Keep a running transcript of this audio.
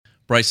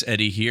Bryce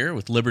Eddy here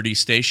with Liberty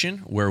Station,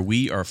 where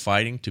we are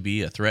fighting to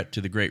be a threat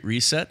to the Great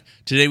Reset.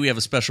 Today we have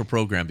a special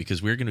program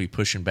because we're going to be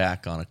pushing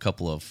back on a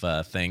couple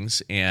of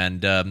things.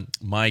 And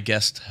my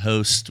guest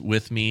host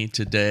with me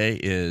today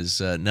is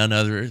none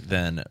other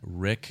than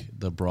Rick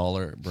the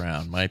Brawler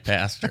Brown, my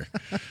pastor,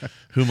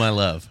 whom I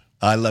love.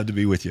 I love to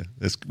be with you.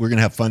 We're going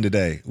to have fun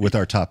today with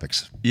our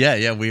topics.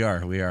 Yeah, we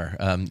are.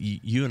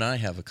 You and I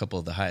have a couple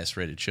of the highest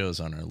rated shows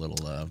on our little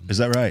is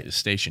that right?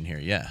 Station here,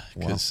 yeah.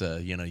 Because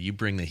you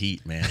bring the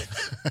heat, man.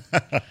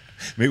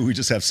 Maybe we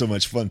just have so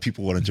much fun,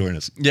 people want to join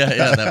us. Yeah,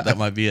 that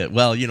might be it.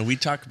 Well, we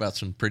talked about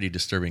some pretty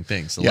disturbing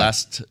things. The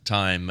last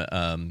time,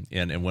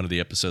 in one of the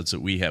episodes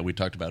that we had, we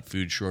talked about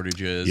food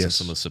shortages and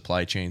some of the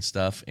supply chain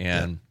stuff,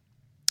 and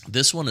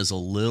this one is a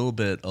little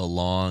bit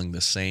along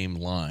the same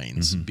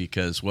lines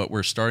because what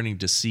we're starting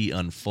to see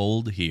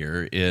unfold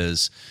here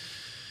is,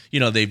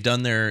 they've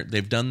done their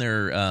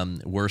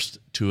worst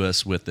to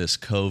us with this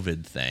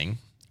COVID thing,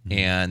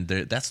 and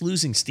that's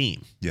losing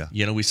steam. Yeah,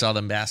 we saw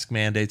the mask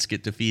mandates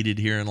get defeated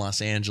here in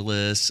Los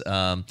Angeles.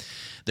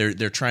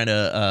 They're trying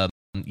to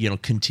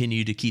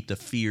continue to keep the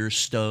fear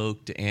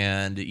stoked,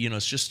 and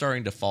it's just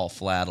starting to fall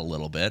flat a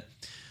little bit.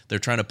 They're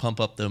trying to pump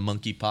up the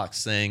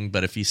monkeypox thing,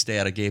 but if you stay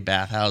out of gay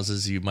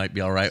bathhouses, you might be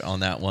all right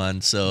on that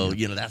one. So,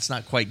 that's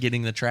not quite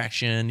getting the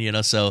traction,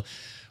 So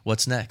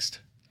what's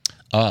next?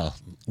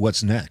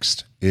 What's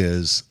next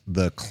is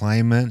the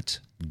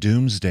climate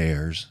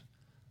doomsdayers.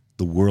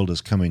 The world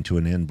is coming to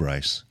an end,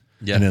 Bryce.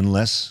 Yeah. And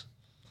unless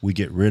we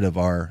get rid of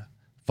our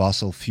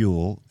fossil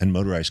fuel and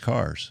motorized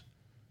cars,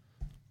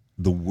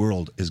 the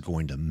world is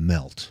going to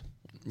melt.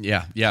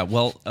 Yeah.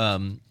 Well,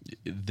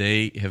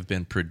 they have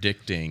been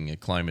predicting a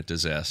climate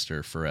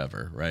disaster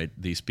forever, right?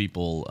 These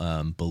people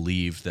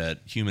believe that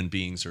human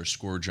beings are a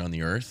scourge on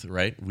the earth,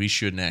 right? We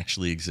shouldn't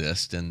actually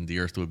exist, and the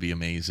earth would be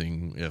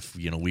amazing if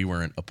we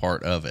weren't a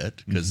part of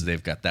it, because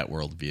they've got that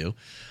worldview.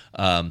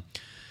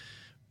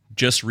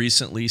 Just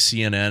recently,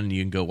 CNN,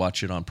 you can go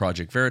watch it on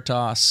Project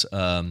Veritas.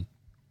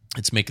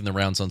 It's making the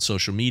rounds on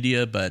social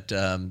media, but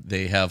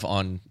they have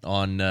on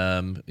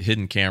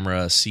hidden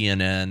camera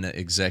CNN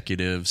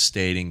executives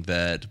stating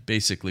that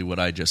basically what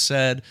I just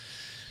said,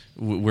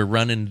 we're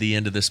running the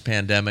end of this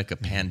pandemic. A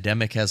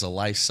pandemic has a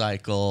life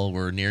cycle.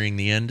 We're nearing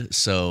the end,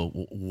 so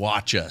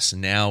watch us.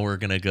 Now we're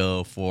going to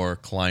go for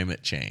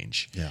climate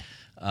change.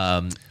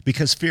 Yeah,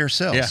 because fear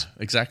sells. Yeah,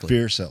 exactly.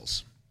 Fear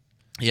sells.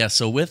 Yeah,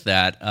 so with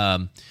that,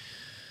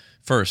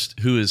 first,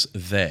 who is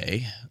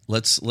they?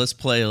 Let's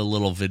play a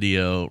little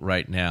video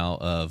right now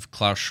of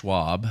Klaus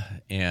Schwab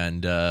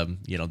and the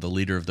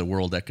leader of the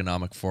World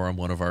Economic Forum,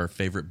 one of our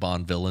favorite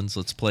Bond villains.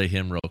 Let's play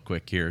him real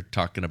quick here,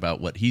 talking about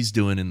what he's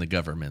doing in the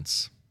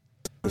governments.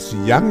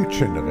 The young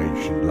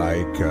generation,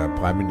 like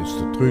Prime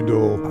Minister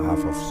Trudeau,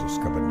 half of this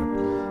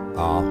cabinet,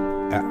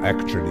 are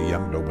actually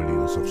young noble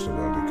leaders of the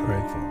World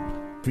Economic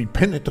Forum. We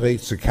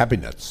penetrate the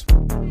cabinets.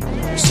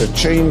 The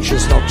change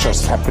is not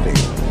just happening.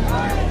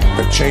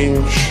 The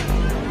change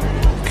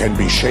can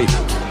be shaped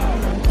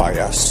by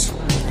us.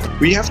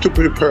 We have to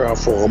prepare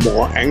for a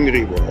more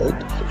angry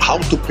world. How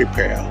to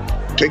prepare?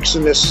 Take the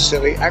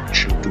necessary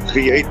action to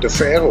create a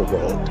fairer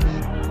world.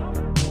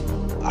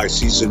 I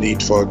see the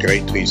need for a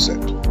great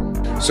reset.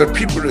 So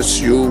people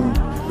assume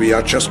we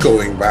are just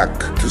going back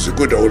to the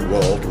good old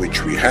world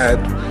which we had,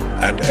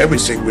 and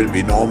everything will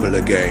be normal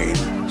again.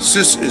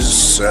 This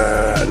is,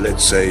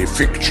 let's say,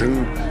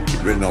 fiction.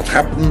 It will not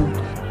happen.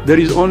 There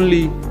is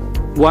only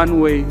one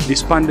way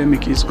this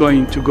pandemic is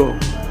going to go.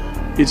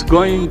 It's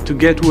going to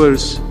get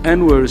worse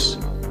and worse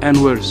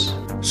and worse.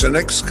 The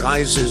next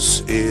crisis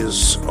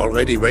is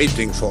already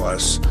waiting for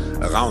us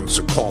around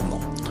the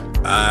corner,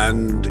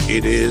 and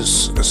it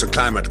is the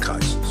climate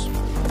crisis.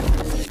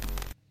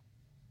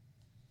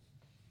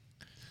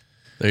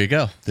 There you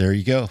go. There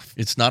you go.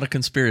 It's not a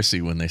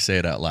conspiracy when they say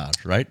it out loud,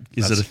 right?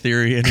 Is it a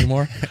theory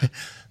anymore?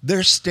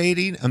 They're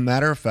stating a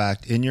matter of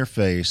fact in your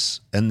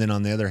face, and then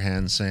on the other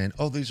hand saying,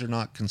 these are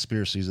not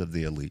conspiracies of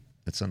the elite.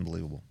 It's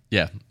unbelievable.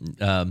 Yeah.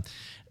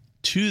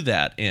 To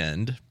that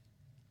end,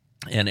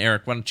 and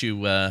Eric, why don't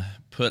you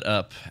put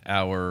up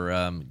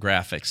our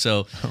graphic?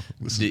 So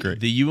this is great.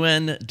 The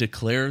UN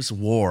declares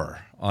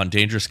war on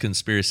dangerous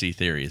conspiracy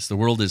theories. The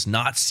world is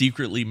not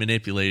secretly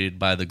manipulated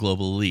by the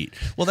global elite.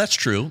 Well, that's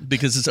true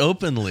because it's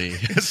openly.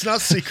 It's not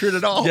secret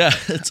at all. Yeah,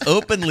 it's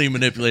openly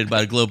manipulated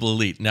by the global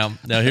elite. Now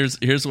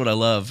here's what I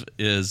love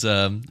is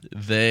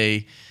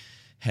they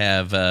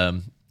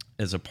have.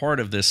 As a part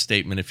of this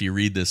statement, if you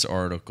read this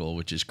article,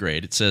 which is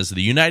great, it says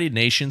the United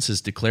Nations has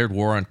declared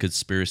war on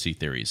conspiracy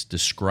theories,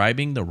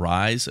 describing the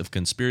rise of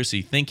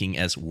conspiracy thinking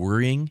as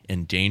worrying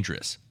and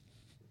dangerous,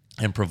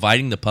 and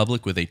providing the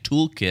public with a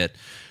toolkit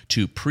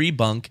to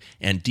pre-bunk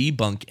and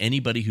debunk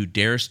anybody who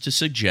dares to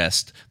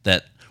suggest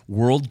that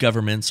world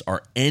governments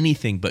are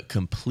anything but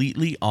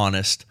completely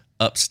honest,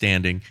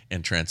 upstanding,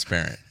 and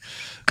transparent.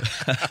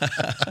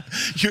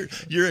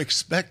 You're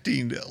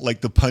expecting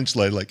like the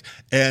punchline, like,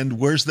 and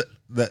where's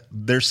that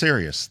they're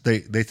serious.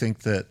 They think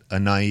that a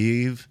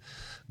naive,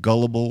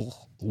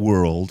 gullible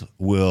world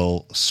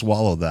will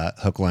swallow that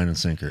hook, line, and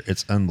sinker.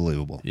 It's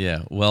unbelievable.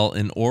 Yeah. Well,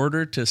 in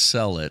order to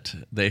sell it,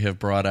 they have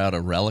brought out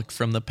a relic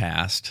from the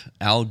past.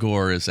 Al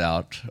Gore is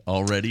out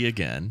already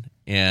again.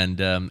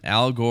 And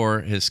Al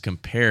Gore has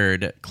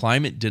compared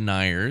climate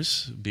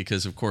deniers,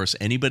 because, of course,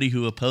 anybody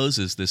who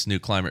opposes this new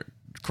climate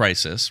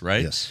crisis,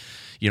 right? Yes.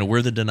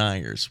 We're the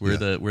deniers. We're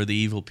the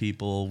evil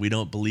people. We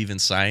don't believe in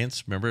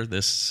science. Remember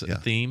this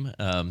theme?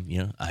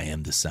 I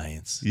am the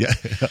science. Yeah.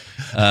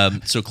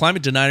 So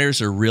climate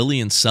deniers are really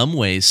in some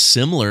ways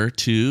similar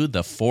to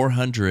the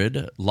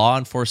 400 law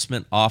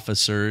enforcement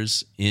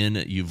officers in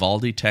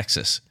Uvalde,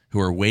 Texas, who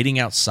are waiting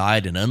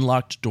outside an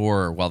unlocked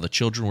door while the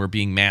children were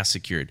being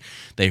massacred.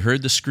 They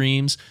heard the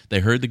screams,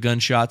 they heard the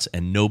gunshots,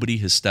 and nobody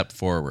has stepped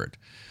forward.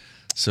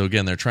 So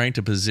again, they're trying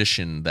to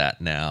position that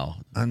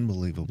now.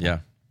 Unbelievable. Yeah.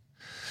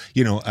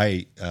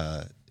 I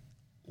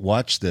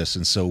watched this,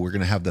 and so we're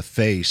going to have the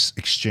face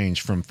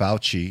exchange from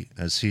Fauci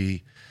as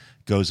he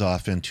goes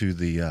off into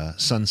the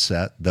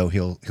sunset, though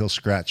he'll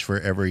scratch for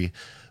every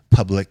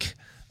public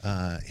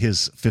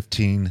his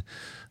 15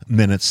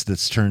 minutes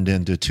that's turned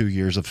into 2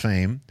 years of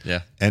fame.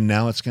 Yeah. And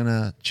now it's going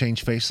to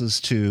change faces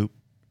to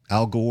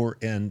Al Gore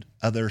and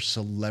other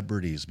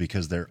celebrities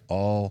because they're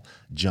all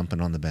jumping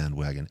on the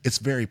bandwagon. It's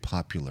very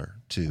popular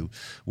too,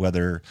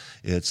 whether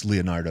it's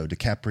Leonardo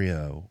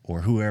DiCaprio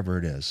or whoever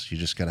it is. You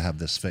just got to have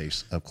this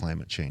face of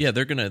climate change. Yeah,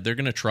 they're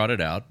gonna trot it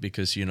out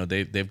because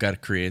they've got to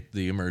create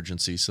the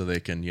emergency so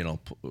they can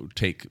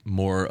take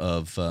more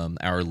of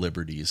our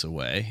liberties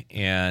away.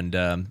 And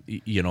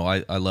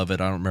I love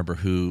it. I don't remember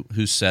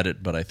who said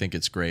it, but I think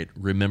it's great.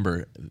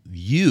 Remember,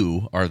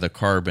 you are the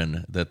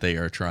carbon that they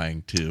are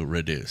trying to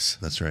reduce.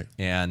 That's right.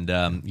 And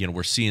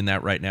we're seeing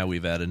that right now.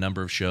 We've had a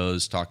number of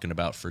shows talking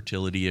about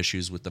fertility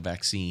issues with the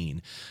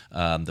vaccine,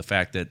 the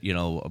fact that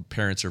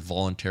parents are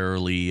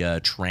voluntarily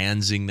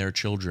transing their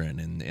children,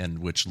 and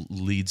which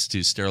leads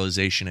to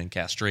sterilization and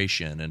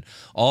castration, and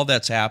all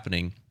that's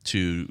happening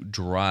to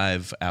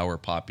drive our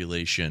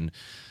population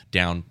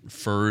down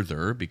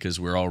further because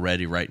we're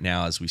already right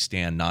now, as we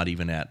stand, not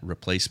even at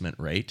replacement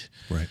rate.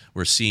 Right.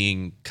 We're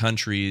seeing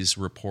countries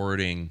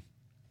reporting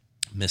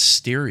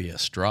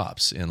mysterious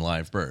drops in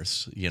live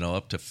births,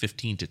 up to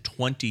 15 to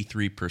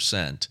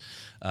 23%.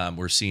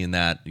 We're seeing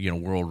that,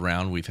 world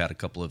round. We've had a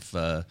couple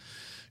of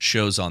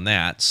shows on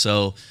that.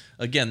 So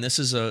again, this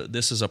is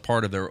a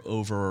part of their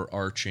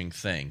overarching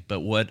thing. But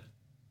what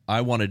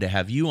I wanted to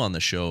have you on the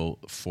show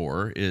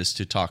for is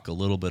to talk a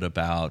little bit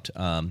about,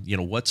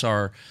 what's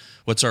our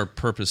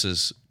purpose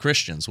as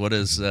Christians? What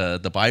does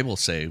the Bible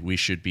say we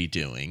should be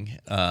doing?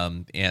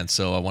 And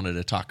so I wanted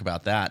to talk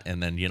about that,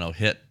 and then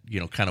hit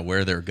kind of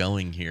where they're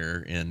going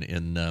here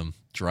in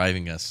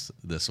driving us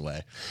this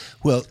way.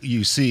 Well,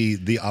 you see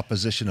the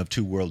opposition of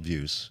two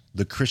worldviews.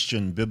 The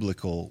Christian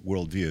biblical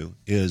worldview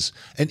is,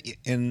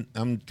 and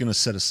I'm going to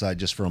set aside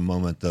just for a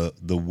moment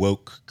the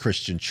woke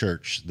Christian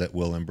church that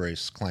will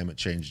embrace climate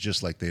change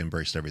just like they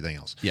embraced everything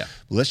else. Yeah.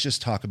 But let's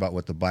just talk about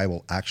what the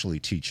Bible actually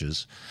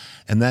teaches,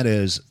 and that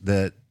is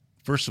that,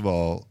 first of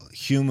all,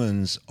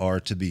 humans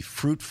are to be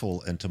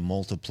fruitful and to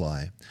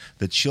multiply,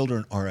 that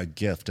children are a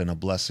gift and a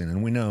blessing.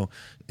 And we know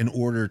in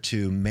order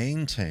to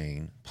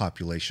maintain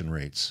population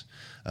rates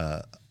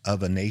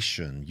of a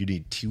nation, you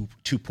need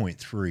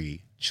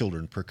 2.3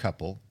 children per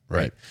couple,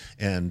 right?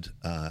 And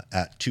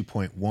at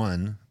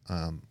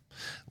 2.1,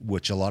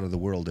 which a lot of the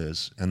world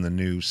is, and the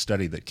new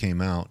study that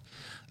came out,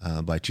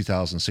 by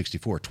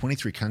 2064,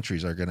 23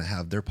 countries are going to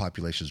have their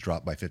populations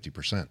drop by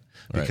 50%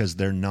 because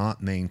they're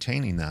not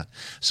maintaining that.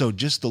 So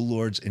just the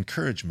Lord's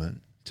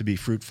encouragement to be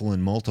fruitful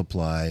and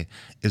multiply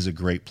is a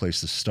great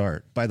place to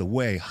start. By the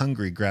way,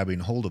 Hungary grabbing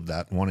hold of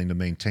that, wanting to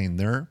maintain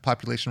their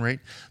population rate,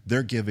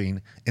 they're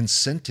giving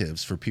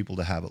incentives for people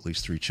to have at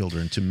least 3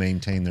 children to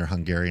maintain their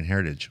Hungarian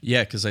heritage.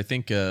 Yeah, because I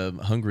think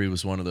Hungary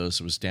was one of those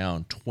that was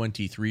down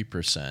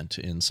 23%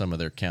 in some of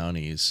their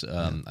counties.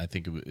 I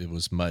think it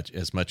was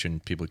as much,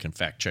 and people can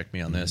fact check me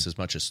on this, as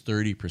much as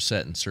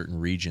 30% in certain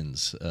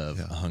regions of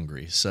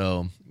Hungary.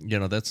 So,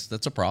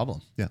 that's a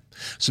problem. Yeah.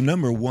 So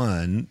number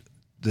one,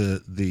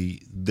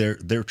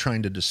 they're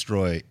trying to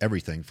destroy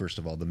everything. First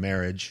of all, the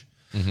marriage,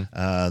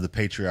 the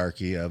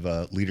patriarchy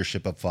of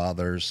leadership of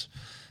fathers.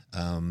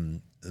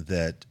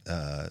 That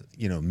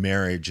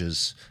marriage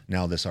is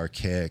now this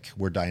archaic.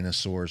 We're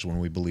dinosaurs when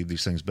we believe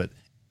these things, but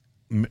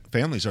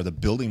families are the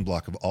building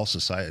block of all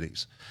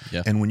societies.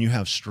 Yeah. And when you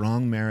have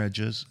strong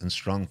marriages and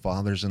strong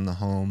fathers in the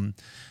home,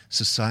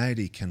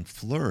 society can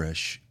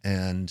flourish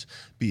and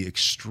be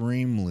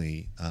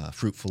extremely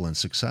fruitful and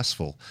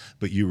successful.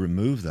 But you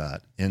remove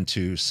that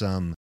into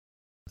some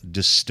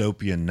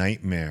dystopian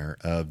nightmare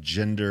of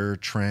gender,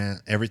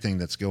 everything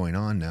that's going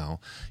on now.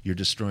 You're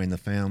destroying the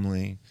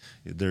family.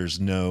 There's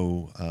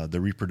no,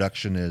 the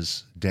reproduction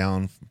is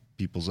down,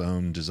 people's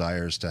own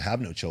desires to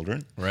have no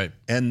children. Right.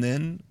 And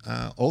then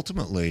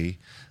ultimately,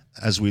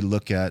 as we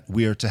look at,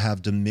 we are to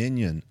have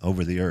dominion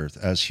over the earth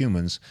as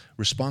humans,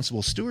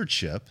 responsible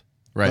stewardship,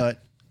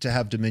 but to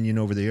have dominion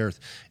over the earth.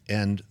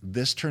 And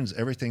this turns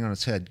everything on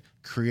its head.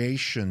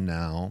 Creation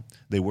now,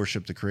 they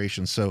worship the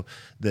creation, so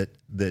that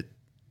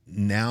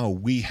now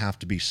we have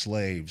to be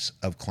slaves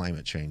of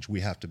climate change.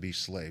 We have to be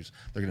slaves.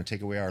 They're going to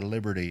take away our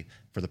liberty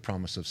for the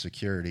promise of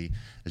security,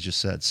 as you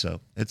said. So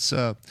it's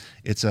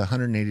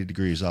 180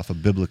 degrees off a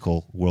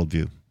biblical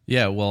worldview.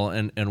 Yeah, well,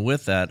 and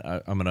with that,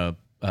 I'm going to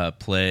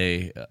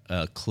play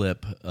a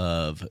clip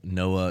of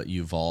Noah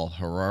Yuval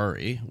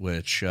Harari,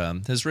 which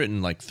has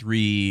written like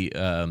 3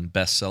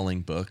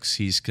 best-selling books.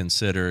 He's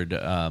considered,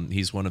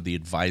 he's one of the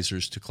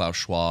advisors to Klaus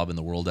Schwab and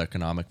the World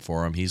Economic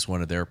Forum. He's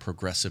one of their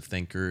progressive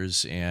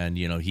thinkers, and,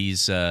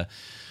 he's the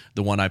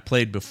one I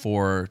played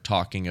before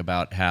talking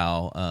about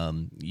how,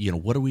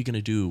 what are we going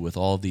to do with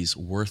all these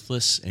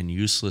worthless and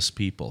useless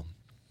people?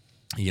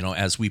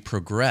 As we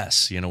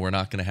progress, we're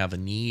not going to have a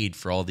need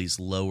for all these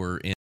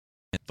lower-end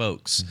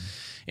folks. Mm-hmm.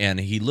 And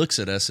he looks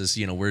at us as,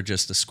 we're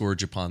just a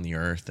scourge upon the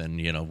earth, and,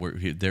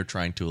 they're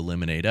trying to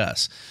eliminate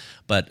us.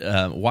 But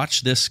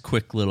watch this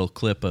quick little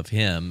clip of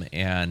him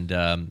and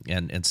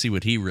see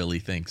what he really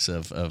thinks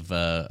of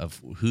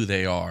who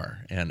they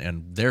are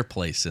and their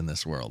place in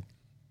this world.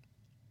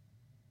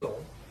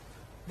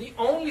 The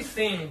only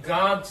thing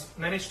God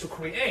managed to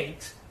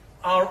create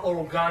are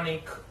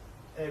organic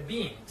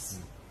beings.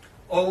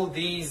 All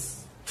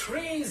these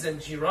trees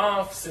and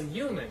giraffes and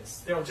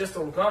humans, they are just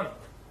organic.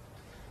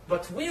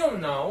 But we are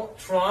now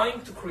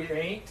trying to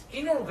create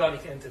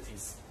inorganic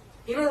entities,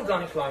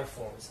 inorganic life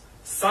forms,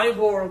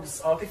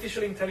 cyborgs,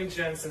 artificial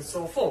intelligence, and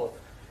so forth.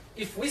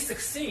 If we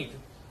succeed,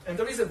 and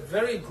there is a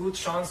very good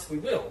chance we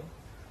will,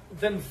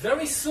 then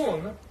very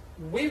soon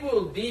we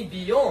will be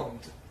beyond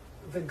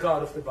the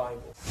God of the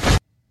Bible.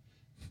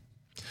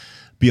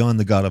 Beyond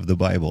the God of the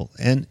Bible.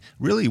 And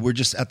really, we're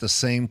just at the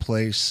same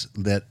place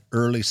that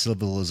early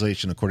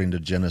civilization, according to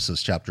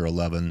Genesis chapter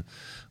 11,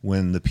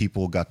 when the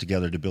people got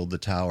together to build the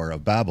Tower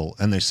of Babel,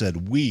 and they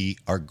said, we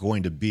are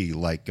going to be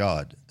like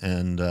God.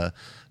 And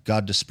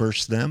God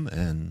dispersed them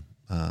and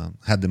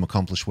had them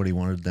accomplish what he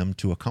wanted them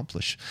to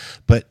accomplish.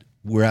 But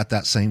we're at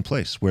that same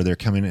place where they're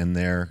coming and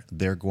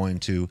they're going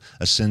to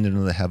ascend into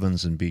the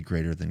heavens and be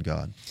greater than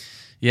God.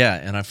 Yeah,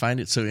 and I find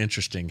it so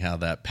interesting how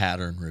that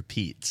pattern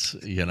repeats,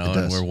 and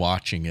we're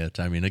watching it.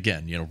 I mean,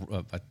 again,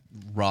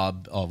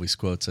 Rob always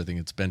quotes, I think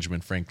it's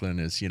Benjamin Franklin,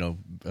 is,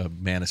 a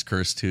man is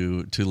cursed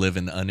to live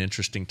in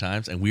uninteresting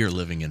times, and we are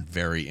living in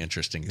very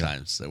interesting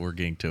times that we're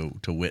getting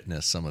to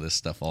witness some of this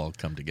stuff all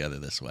come together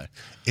this way.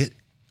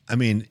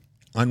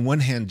 On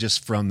one hand,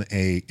 just from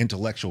a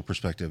intellectual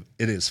perspective,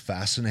 it is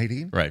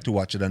fascinating to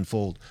watch it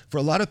unfold. For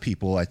a lot of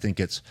people, I think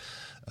it's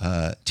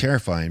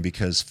terrifying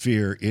because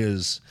fear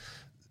is...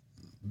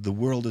 The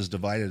world is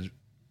divided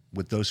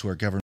with those who are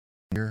governed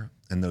by fear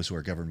and those who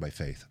are governed by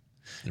faith.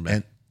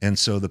 And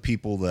so the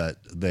people that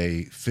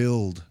they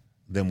filled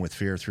them with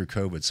fear through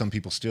COVID, some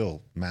people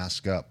still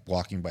mask up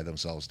walking by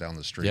themselves down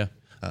the street.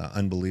 Yeah.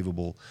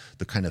 Unbelievable,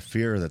 the kind of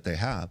fear that they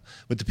have.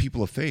 But the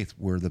people of faith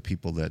were the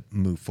people that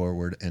move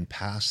forward and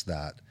pass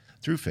that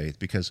through faith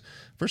because,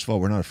 first of all,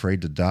 we're not afraid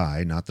to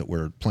die, not that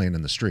we're playing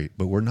in the street,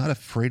 but we're not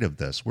afraid of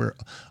this. We're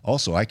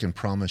also, I can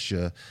promise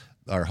you,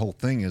 our whole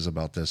thing is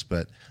about this,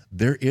 but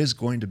there is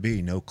going to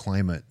be no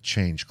climate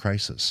change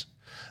crisis.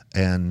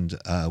 And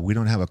we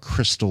don't have a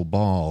crystal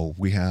ball.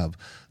 We have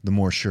the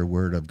more sure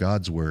word of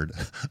God's word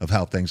of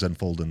how things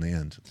unfold in the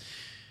end.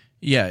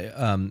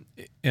 Yeah,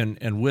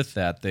 and with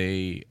that,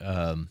 they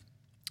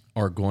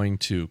are going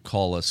to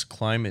call us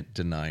climate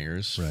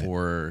deniers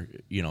for,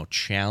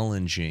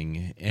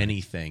 challenging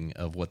anything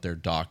of what their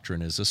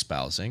doctrine is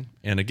espousing.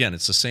 And again,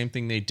 it's the same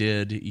thing they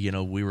did,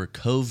 we were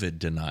COVID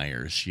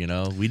deniers,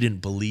 we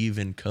didn't believe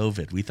in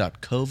COVID. We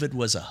thought COVID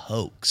was a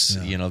hoax.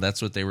 Yeah.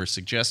 That's what they were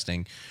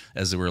suggesting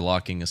as they were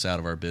locking us out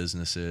of our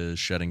businesses,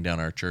 shutting down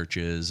our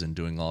churches and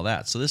doing all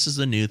that. So this is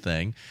the new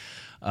thing.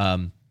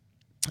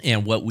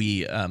 And what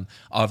we,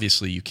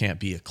 obviously you can't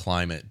be a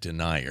climate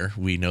denier.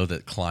 We know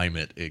that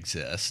climate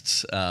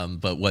exists.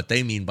 But what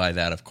they mean by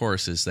that, of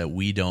course, is that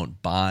we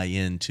don't buy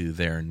into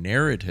their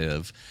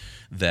narrative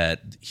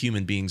that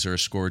human beings are a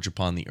scourge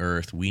upon the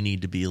earth. We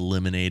need to be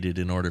eliminated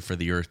in order for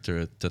the earth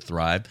to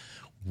thrive.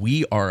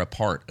 We are a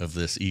part of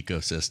this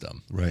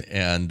ecosystem. Right.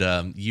 And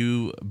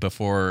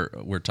before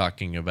we're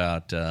talking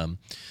about...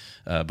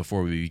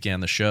 before we began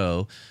the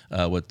show,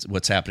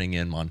 what's happening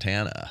in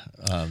Montana.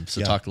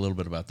 Talk a little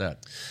bit about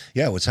that.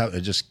 Yeah,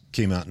 it just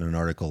came out in an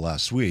article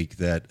last week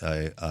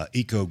that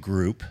Eco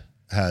Group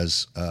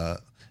has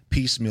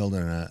piecemealed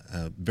in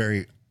a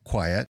very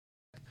quiet,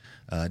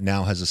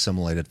 now has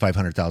assimilated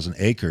 500,000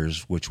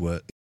 acres, which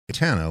was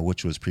Montana,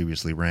 which was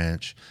previously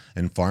ranch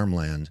and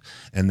farmland,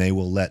 and they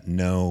will let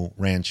no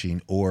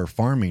ranching or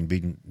farming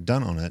be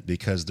done on it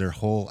because their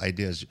whole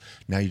idea is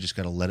now you just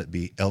got to let it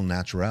be el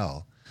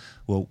natural.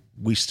 Well,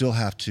 we still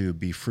have to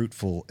be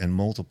fruitful and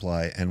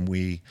multiply, and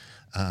we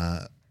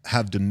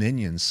have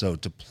dominion. So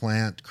to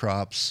plant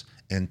crops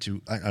and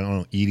to, I don't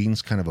know,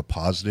 eating's kind of a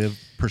positive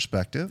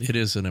perspective. It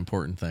is an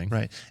important thing.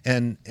 Right.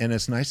 And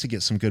it's nice to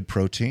get some good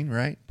protein,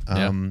 right?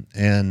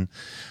 Yeah.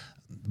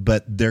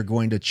 But they're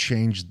going to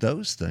change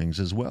those things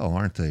as well,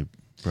 aren't they,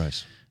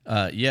 Bryce?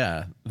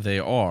 Yeah, they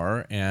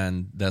are,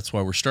 and that's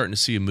why we're starting to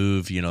see a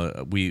move. You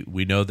know,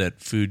 we know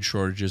that food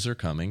shortages are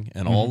coming,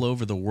 and all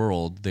over the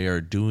world they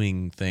are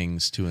doing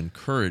things to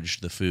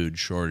encourage the food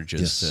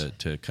shortages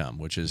to come,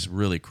 which is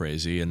really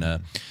crazy.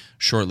 And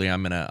shortly,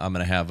 I'm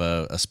gonna have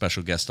a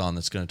special guest on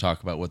that's going to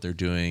talk about what they're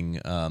doing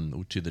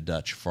to the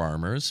Dutch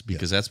farmers,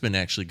 because that's been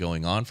actually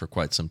going on for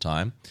quite some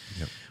time.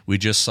 Yep. We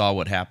just saw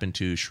what happened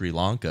to Sri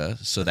Lanka,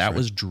 so that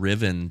was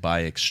driven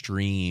by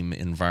extreme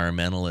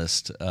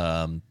environmentalist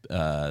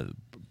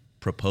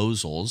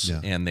proposals,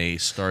 and they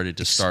started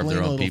to starve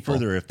their own people.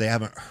 Further, if they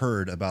haven't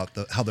heard about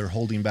how they're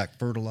holding back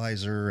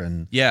fertilizer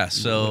and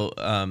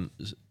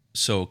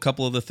so a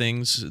couple of the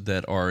things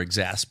that are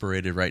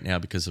exasperated right now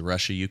because of the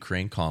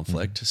Russia-Ukraine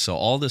conflict. So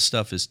all this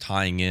stuff is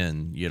tying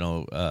in,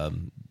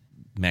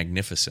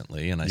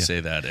 magnificently, and I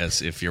say that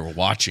as if you're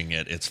watching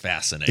it, it's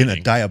fascinating. In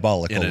a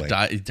diabolical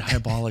way.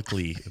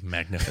 Diabolically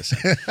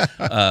magnificent.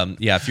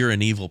 If you're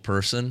an evil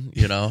person,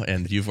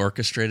 and you've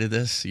orchestrated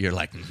this, you're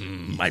like,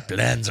 my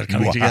plans are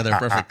coming together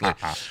perfectly.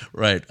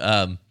 Right.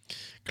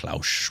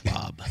 Klaus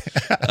Schwab.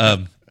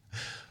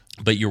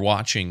 But you're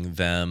watching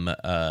them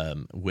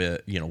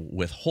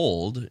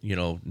withhold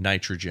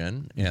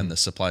nitrogen and the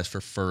supplies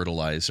for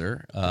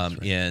fertilizer.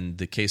 In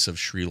the case of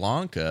Sri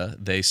Lanka,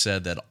 they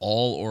said that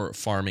all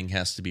farming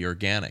has to be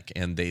organic,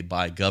 and they,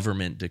 by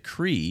government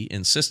decree,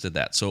 insisted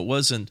that. So it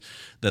wasn't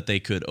that they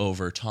could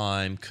over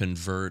time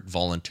convert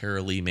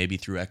voluntarily, maybe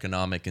through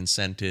economic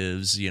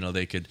incentives.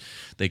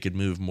 They could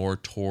move more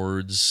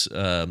towards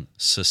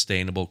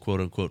sustainable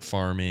quote unquote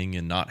farming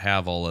and not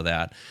have all of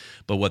that.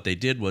 But what they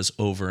did was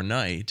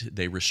overnight,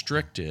 they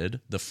restricted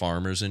the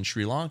farmers in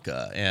Sri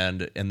Lanka.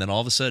 And then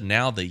all of a sudden,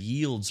 now the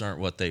yields aren't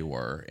what they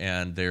were.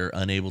 And they're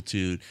unable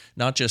to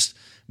not just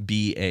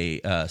be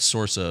a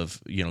source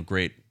of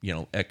great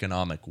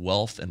economic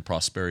wealth and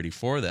prosperity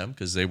for them,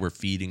 because they were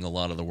feeding a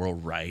lot of the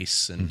world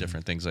rice and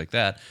different things like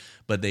that,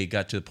 but they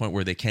got to the point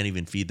where they can't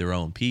even feed their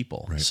own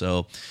people. Right.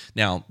 So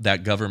now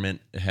that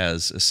government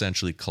has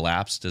essentially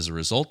collapsed as a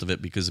result of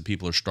it, because the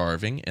people are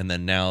starving. And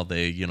then now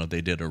they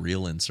did a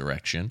real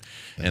insurrection,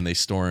 and they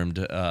stormed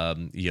their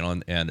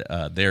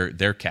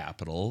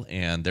capital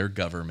and their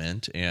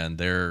government, and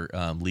their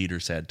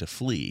leaders had to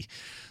flee.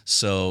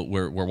 So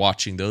we're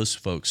watching those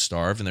folks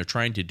starve, and they're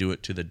trying to do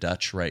it to the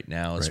Dutch right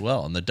now as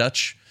well. And the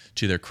Dutch,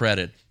 to their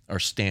credit, are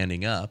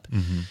standing up.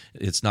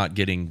 It's not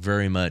getting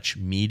very much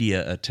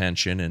media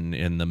attention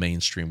in the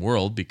mainstream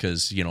world,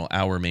 because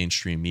our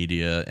mainstream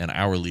media and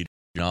our leaders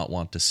do not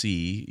want to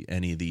see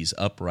any of these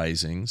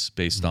uprisings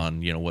based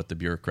on what the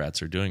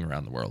bureaucrats are doing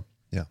around the world.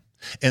 Yeah,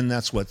 and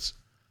that's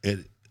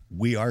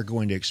we are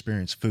going to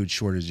experience food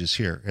shortages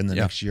here in the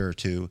next year or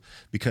two,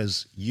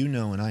 because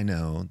and I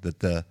know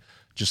that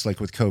just like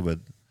with COVID,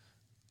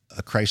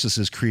 a crisis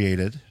is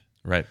created.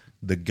 Right.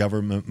 The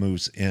government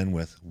moves in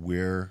with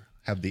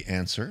have the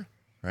answer,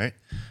 right?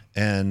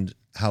 And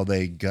how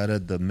they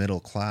gutted the middle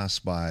class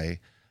by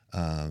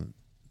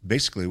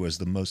basically was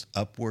the most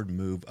upward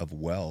move of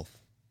wealth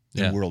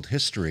in world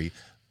history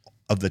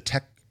of the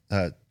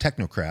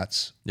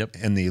technocrats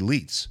and the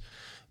elites.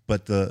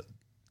 But the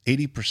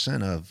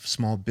 80% of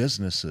small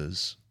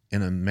businesses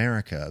in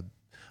America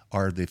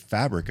are the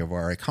fabric of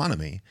our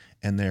economy,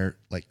 and they're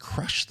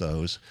crush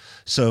those.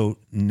 So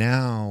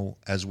now,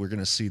 as we're going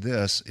to see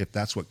this, if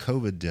that's what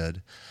COVID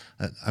did,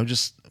 I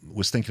just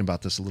was thinking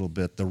about this a little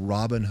bit. The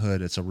Robin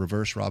Hood, it's a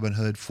reverse Robin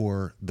Hood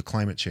for the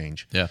climate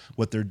change. Yeah.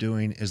 What they're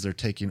doing is they're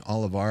taking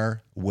all of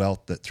our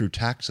wealth through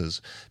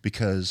taxes,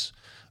 because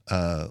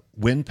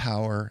wind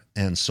power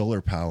and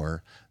solar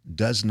power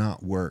does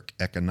not work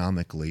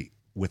economically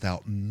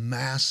without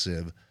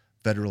massive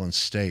federal and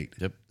state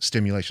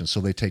stimulation.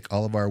 So they take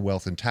all of our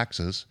wealth in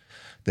taxes,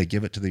 they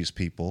give it to these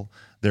people.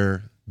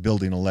 They're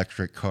building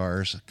electric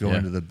cars,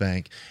 going to the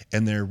bank,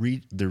 and they're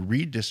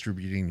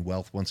redistributing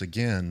wealth once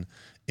again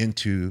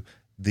into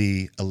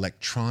the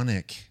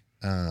electronic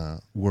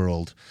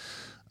world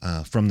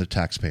from the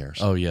taxpayers.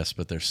 Oh yes,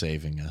 but they're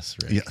saving us,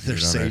 right? Yeah, they're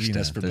saving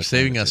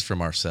us from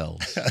from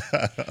ourselves,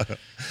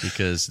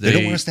 because they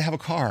don't want us to have a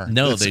car.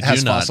 No, they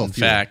do not.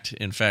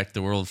 In fact,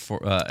 the World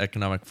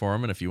Economic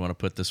Forum, and if you want to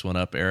put this one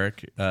up,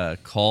 Eric,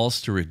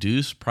 calls to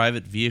reduce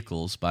private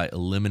vehicles by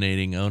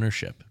eliminating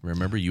ownership.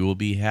 Remember, you will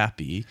be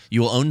happy.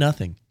 You will own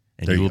nothing,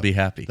 and you will be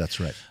happy. That's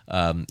right.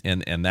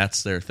 And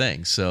that's their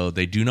thing. So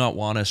they do not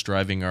want us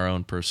driving our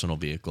own personal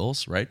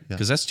vehicles, right?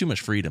 Because that's too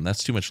much freedom.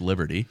 That's too much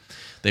liberty.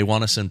 They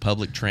want us in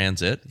public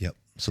transit. Yep.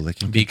 So they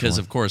can, because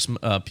of course,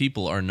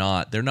 people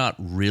they're not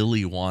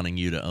really wanting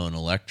you to own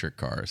electric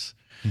cars.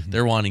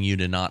 They're wanting you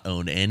to not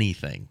own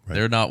anything. Right.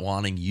 They're not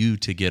wanting you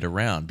to get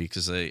around,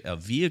 because a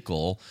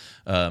vehicle,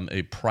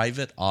 a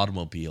private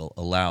automobile,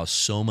 allows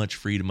so much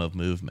freedom of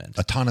movement.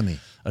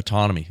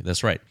 Autonomy.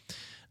 That's right.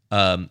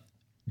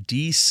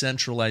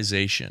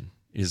 Decentralization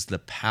is the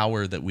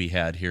power that we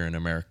had here in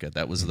America.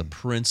 That was the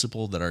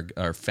principle that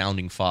our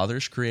founding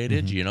fathers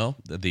created,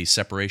 the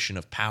separation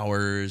of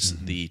powers,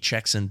 the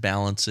checks and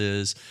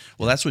balances.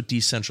 Well, that's what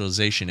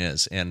decentralization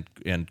is. And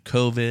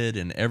COVID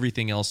and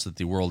everything else that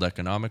the World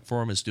Economic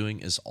Forum is doing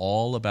is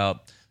all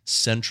about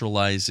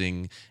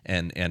centralizing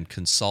and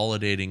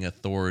consolidating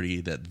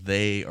authority that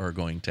they are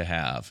going to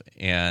have.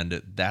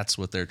 And that's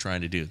what they're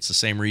trying to do. It's the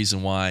same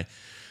reason why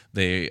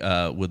they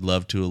would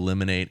love to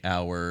eliminate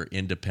our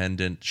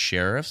independent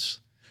sheriffs.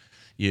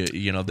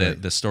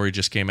 The story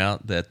just came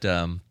out that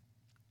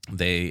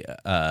the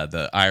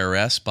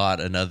IRS bought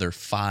another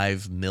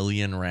 5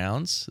 million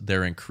rounds.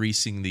 They're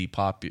increasing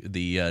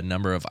the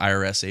number of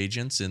IRS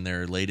agents in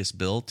their latest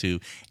bill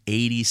to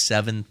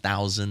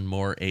 87,000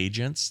 more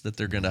agents that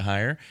they're going to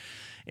hire,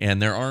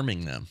 and they're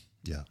arming them.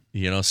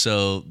 Yeah.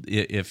 So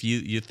if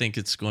you think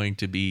it's going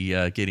to be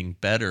getting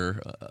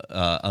better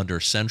under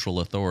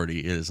central authority,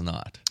 it is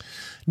not.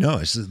 No,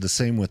 it's the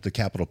same with the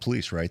Capitol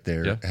Police, right?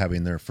 They're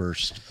having their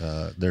first,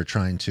 they're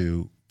trying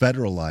to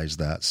federalize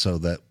that so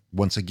that,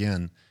 once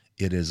again,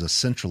 it is a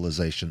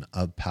centralization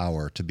of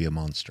power to be a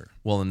monster.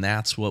 Well, and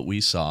that's what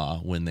we saw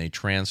when they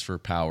transfer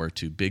power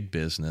to big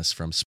business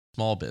from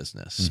small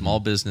business. Mm-hmm. Small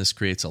business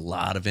creates a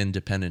lot of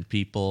independent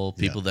people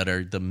that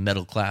are, the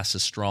middle class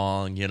is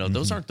strong.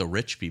 Those aren't the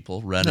rich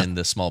people running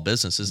the small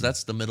businesses.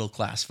 That's the middle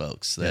class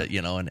folks that,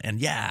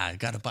 I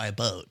got to buy a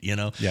boat,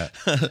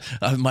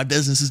 my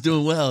business is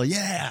doing well.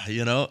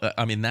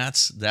 I mean,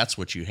 that's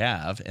what you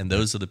have. And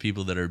those are the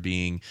people that are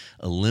being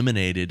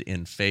eliminated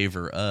in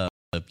favor of,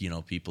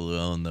 people who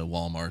own the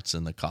Walmarts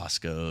and the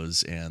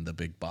Costcos and the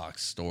big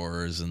box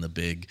stores and the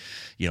big,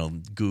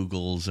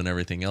 Googles and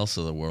everything else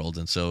of the world.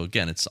 And so,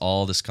 again, it's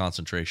all this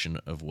concentration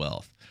of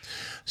wealth.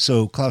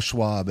 So Klaus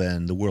Schwab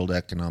and the World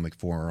Economic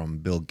Forum,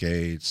 Bill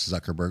Gates,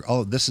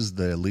 Zuckerberg, this is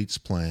the elite's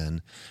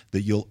plan,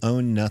 that you'll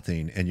own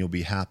nothing and you'll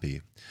be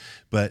happy.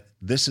 But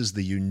this is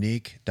the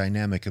unique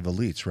dynamic of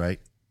elites, right?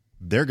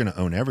 They're going to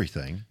own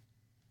everything.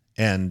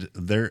 And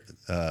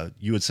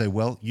you would say,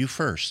 well, you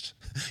first.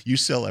 You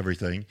sell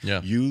everything.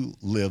 Yeah. You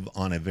live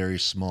on a very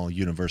small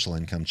universal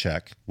income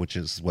check, which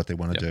is what they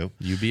want to do.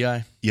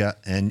 UBI. Yeah,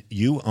 and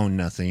you own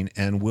nothing,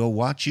 and we'll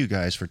watch you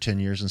guys for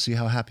 10 years and see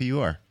how happy you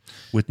are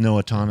with no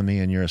autonomy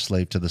and you're a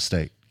slave to the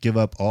state. Give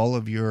up all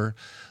of your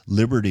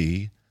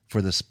liberty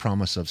for this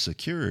promise of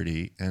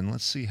security, and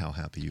let's see how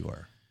happy you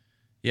are.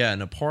 Yeah,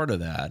 and a part of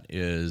that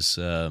is,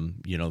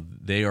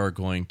 they are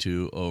going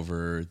to,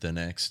 over the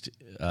next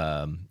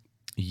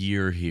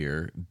year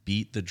here,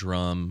 beat the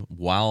drum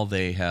while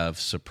they have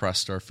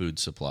suppressed our food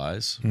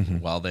supplies,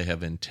 while they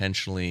have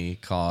intentionally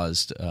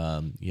caused,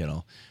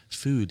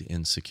 food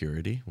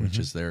insecurity, which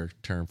is their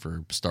term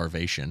for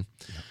starvation.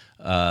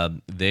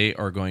 They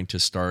are going to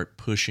start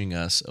pushing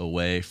us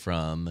away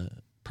from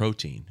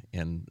protein,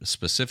 and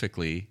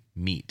specifically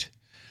meat,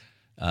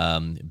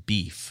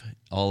 beef,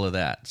 all of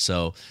that.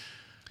 So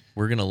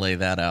we're going to lay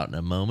that out in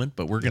a moment,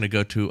 but we're going to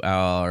go to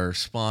our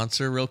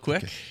sponsor real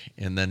quick,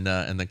 and then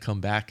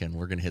come back, and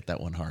we're going to hit that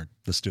one hard.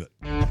 Let's do it.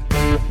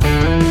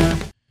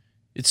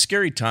 It's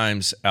scary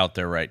times out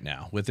there right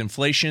now. With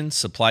inflation,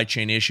 supply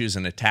chain issues,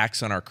 and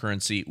attacks on our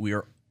currency, we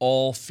are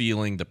all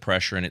feeling the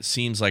pressure, and it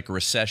seems like a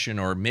recession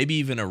or maybe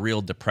even a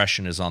real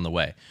depression is on the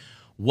way.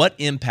 What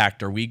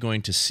impact are we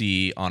going to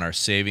see on our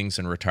savings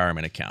and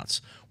retirement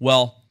accounts?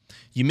 Well,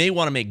 you may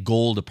want to make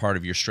gold a part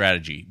of your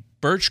strategy.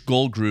 Birch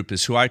Gold Group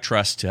is who I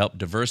trust to help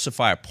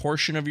diversify a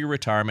portion of your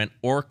retirement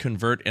or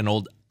convert an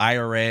old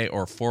IRA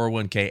or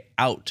 401k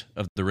out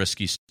of the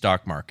risky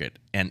stock market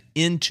and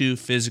into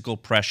physical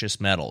precious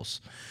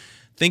metals.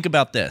 Think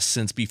about this.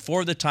 Since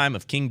before the time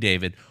of King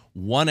David,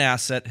 one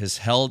asset has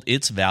held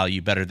its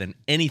value better than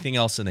anything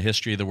else in the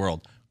history of the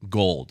world: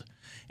 gold.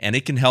 And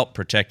it can help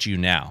protect you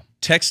now.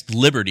 Text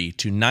LIBERTY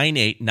to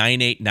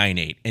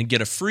 989898 and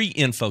get a free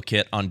info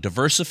kit on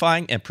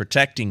diversifying and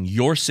protecting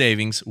your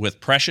savings with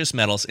precious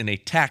metals in a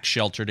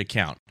tax-sheltered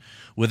account.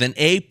 With an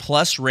A+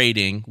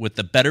 rating with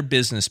the Better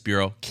Business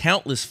Bureau,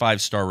 countless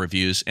 5-star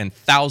reviews, and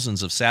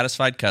thousands of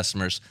satisfied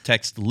customers,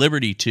 text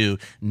LIBERTY to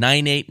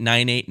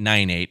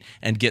 989898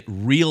 and get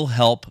real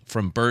help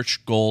from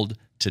Birch Gold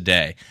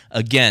today.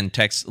 Again,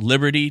 text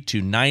LIBERTY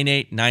to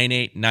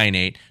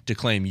 989898 to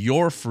claim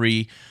your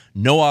free,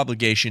 no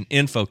obligation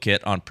info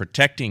kit on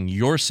protecting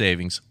your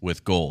savings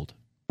with gold.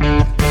 All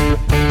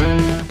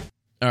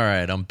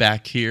right, I'm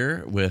back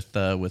here with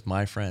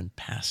my friend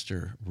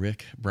Pastor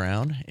Rick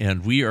Brown,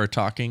 and we are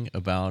talking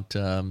about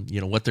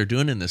what they're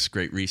doing in this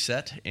Great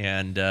Reset.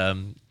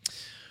 And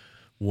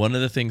one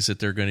of the things that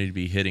they're going to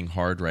be hitting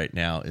hard right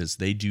now is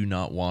they do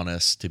not want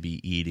us to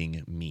be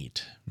eating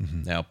meat.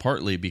 Now,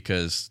 partly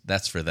because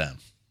that's for them.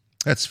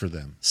 That's for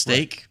them.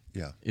 Steak,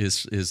 right.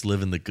 is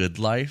living the good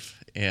life.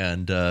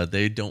 And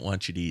they don't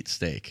want you to eat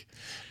steak.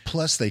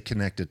 Plus, they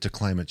connect it to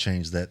climate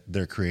change, that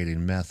they're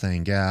creating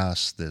methane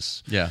gas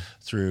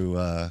through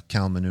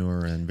cow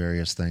manure and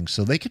various things.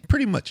 So they can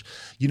pretty much,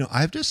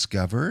 I've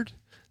discovered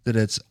that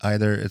it's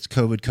either it's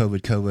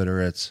COVID,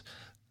 or it's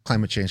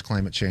climate change.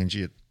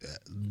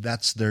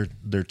 That's their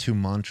two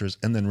mantras,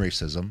 and then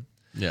racism.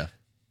 Yeah.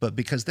 But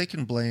because they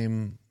can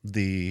blame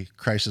the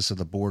crisis of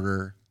the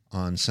border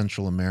on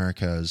Central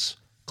America's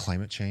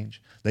climate change,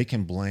 they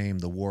can blame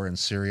the war in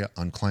Syria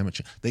on climate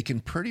change. They can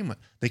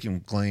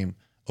blame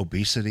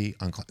obesity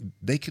on.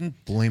 They can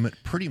blame it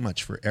pretty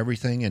much for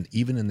everything, and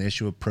even in the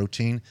issue of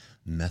protein,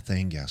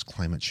 methane gas,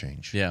 climate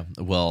change. Yeah.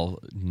 Well,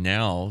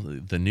 now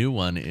the new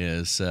one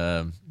is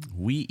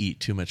we eat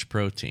too much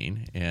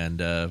protein. And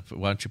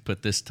why don't you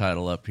put this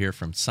title up here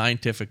from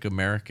Scientific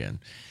American?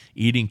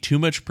 Eating too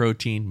much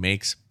protein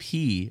makes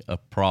pee a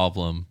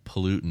problem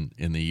pollutant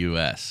in the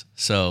U.S.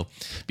 So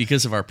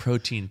because of our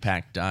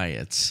protein-packed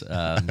diets,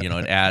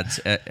 it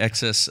adds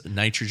excess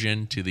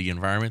nitrogen to the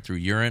environment through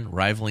urine,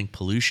 rivaling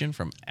pollution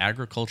from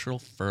agricultural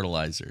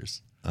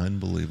fertilizers.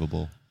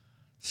 Unbelievable.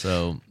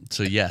 So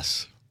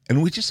yes.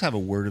 And we just have a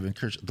word of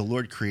encouragement. The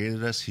Lord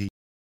created us. He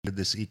created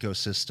this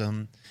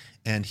ecosystem,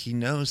 and he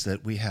knows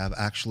that we have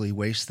actually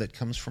waste that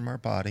comes from our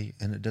body,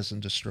 and it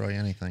doesn't destroy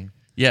anything.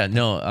 Yeah,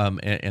 no,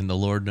 and the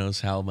Lord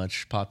knows how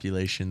much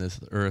population this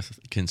earth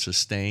can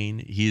sustain.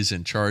 He's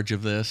in charge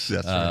of this.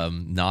 That's right.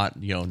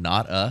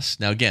 Not us.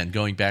 Now, again,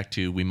 going back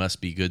to we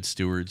must be good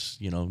stewards.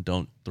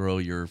 Don't throw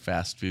your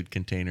fast food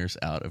containers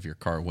out of your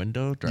car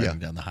window driving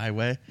down the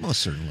highway.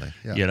 Most certainly.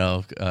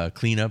 Yeah.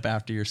 Clean up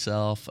after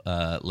yourself.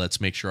 Let's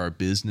make sure our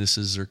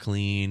businesses are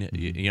clean.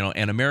 Mm-hmm.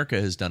 And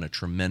America has done a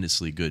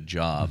tremendously good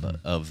job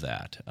of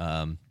that.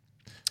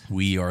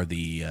 We are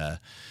the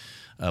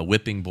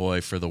whipping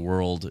boy for the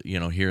world,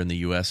 here in the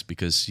U.S.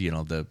 because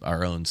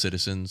our own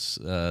citizens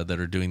that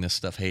are doing this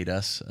stuff hate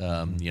us.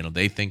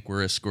 They think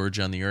we're a scourge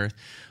on the earth.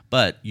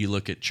 But you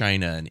look at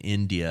China and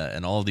India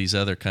and all these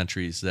other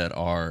countries that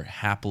are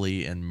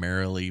happily and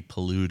merrily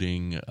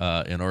polluting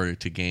in order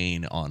to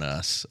gain on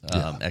us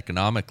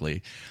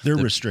economically. They're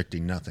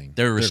restricting nothing.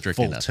 They're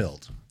restricting full nothing.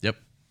 Tilt. Yep.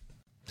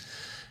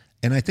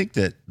 And I think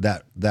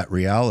that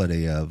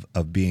reality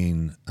of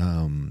being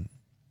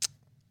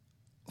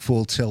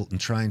full tilt and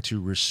trying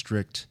to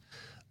restrict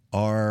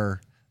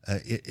our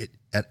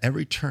at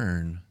every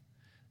turn,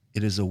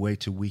 it is a way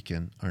to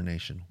weaken our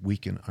nation.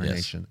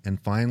 And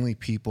finally,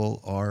 people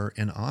are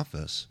in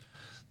office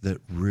that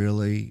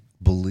really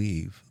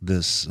believe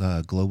this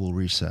global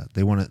reset.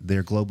 They want to.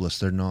 They're globalists.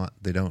 They're not.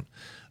 They don't.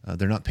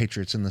 They're not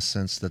patriots in the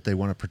sense that they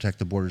want to protect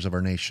the borders of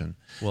our nation.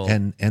 Well,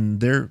 and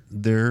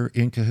they're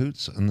in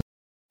cahoots. And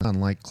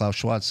like Klaus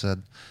Schwab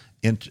said,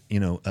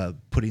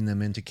 putting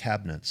them into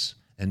cabinets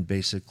and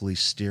basically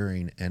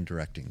steering and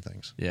directing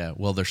things. Yeah,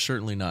 well, they're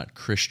certainly not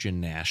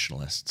Christian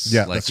nationalists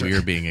like we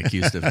are being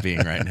accused of being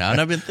right now. And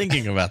I've been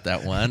thinking about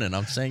that one, and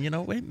I'm saying,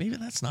 wait, maybe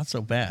that's not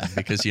so bad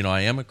because,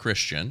 I am a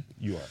Christian.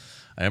 You are.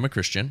 I am a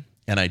Christian,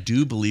 and I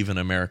do believe in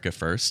America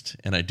first,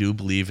 and I do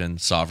believe in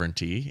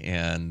sovereignty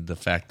and the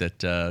fact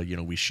that,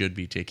 we should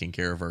be taking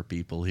care of our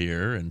people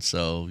here. And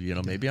so,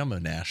 maybe I'm a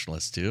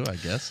nationalist too, I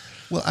guess.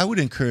 Well, I would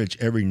encourage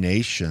every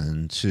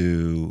nation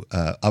to,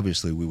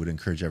 obviously we would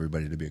encourage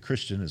everybody to be a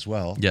Christian as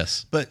well.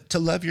 Yes. But to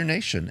love your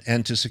nation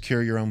and to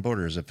secure your own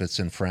borders. If it's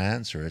in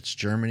France or it's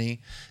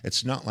Germany,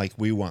 it's not like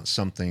we want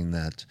something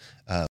that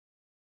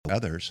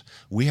others.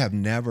 We have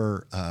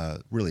never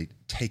really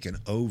taken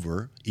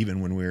over, even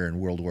when we were in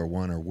World War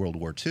I or World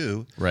War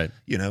II. Right.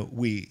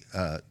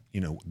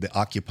 The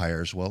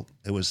occupiers, well,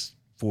 it was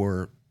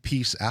for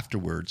peace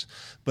afterwards,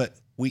 but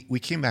we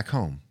came back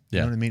home. You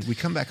know what I mean? We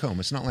come back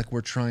home. It's not like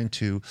we're trying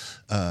to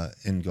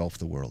engulf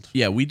the world.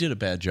 Yeah, we did a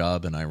bad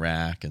job in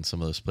Iraq and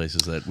some of those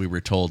places that we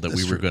were told that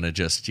we were going to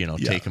just,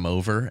 take them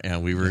over,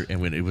 and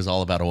it was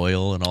all about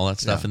oil and all that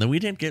stuff, and then we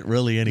didn't get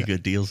really any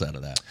good deals out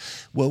of that.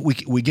 Well,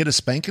 we get a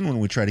spanking when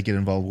we try to get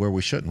involved where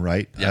we shouldn't,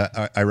 right?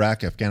 Yeah.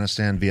 Iraq,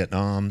 Afghanistan,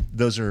 Vietnam,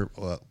 those are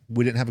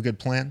we didn't have a good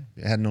plan.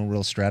 It had no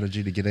real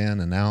strategy to get in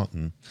and out,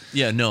 and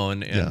I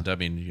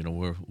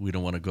mean, we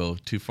don't want to go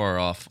too far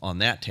off on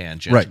that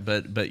tangent, right?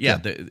 But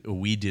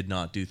we did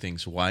not do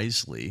things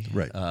wisely,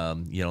 right?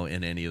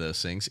 In any of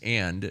those things,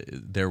 and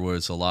there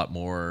was a lot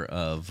more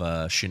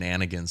of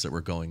shenanigans that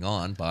were going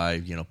on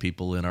by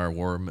people in our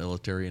war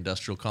military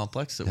industrial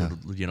complex that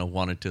would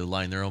wanted to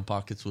line their own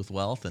pockets with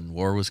wealth, and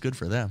war was good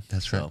for them.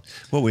 That's right.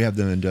 Well, we have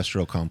the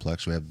industrial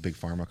complex, we have the big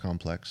pharma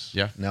complex.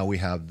 Yeah. Now we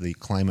have the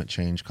climate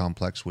change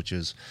complex, which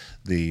is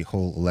the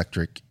whole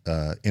electric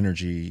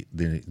energy,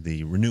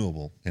 the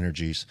renewable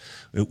energies,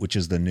 which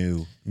is the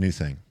new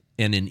thing.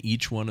 And in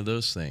each one of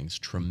those things,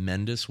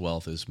 tremendous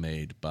wealth is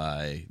made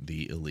by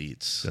the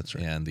elites. That's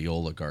right. And the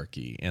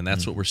oligarchy. And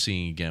that's what we're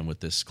seeing again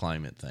with this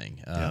climate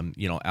thing.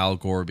 Al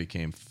Gore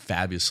became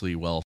fabulously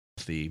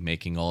wealthy,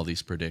 making all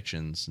these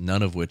predictions,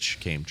 none of which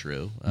came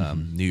true.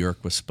 New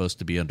York was supposed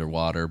to be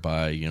underwater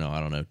by,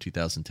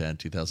 2010,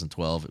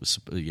 2012. It was,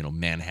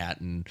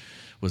 Manhattan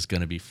was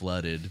going to be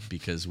flooded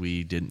because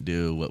we didn't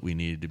do what we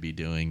needed to be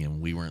doing and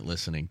we weren't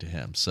listening to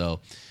him. So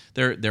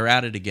they're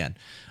at it again.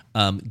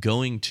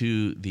 Going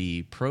to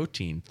the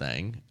protein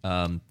thing,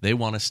 they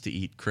want us to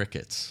eat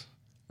crickets.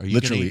 Are you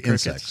literally eat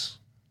crickets?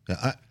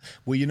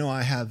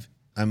 Insects?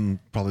 I'm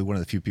probably one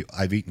of the few people.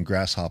 I've eaten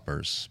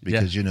grasshoppers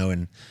because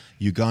in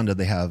Uganda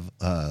they have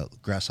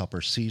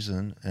grasshopper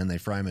season and they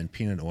fry them in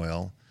peanut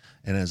oil.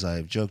 And as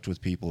I've joked with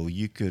people,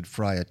 you could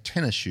fry a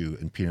tennis shoe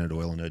in peanut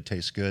oil and it'd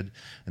taste good.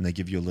 And they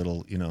give you a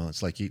little,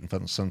 it's like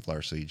eating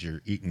sunflower seeds.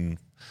 You're eating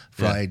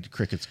fried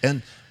crickets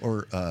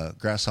or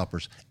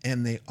grasshoppers,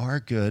 and they are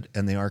good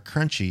and they are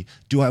crunchy.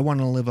 Do I want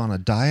to live on a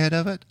diet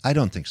of it? I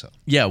don't think so.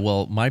 Yeah,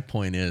 well, my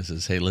point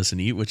is hey, listen,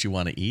 eat what you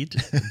want to eat,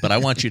 but I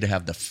want you to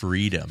have the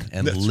freedom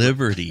and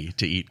liberty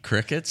to eat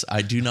crickets.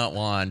 I do not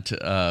want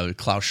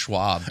Klaus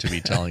Schwab to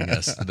be telling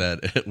us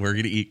that we're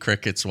going to eat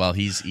crickets while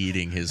he's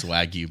eating his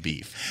Wagyu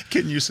beef.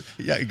 Can you?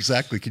 Yeah,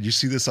 exactly. Can you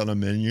see this on a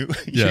menu?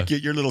 You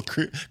get your little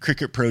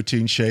cricket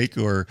protein shake,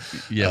 or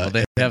well,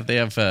 they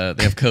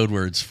have code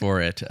words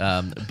for it.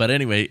 But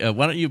anyway,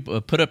 why don't you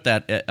put up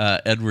that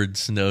Edward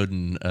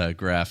Snowden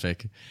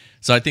graphic?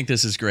 So I think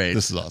this is great.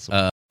 This is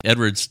awesome.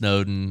 Edward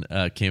Snowden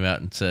came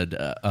out and said,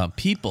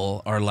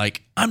 people are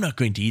like, I'm not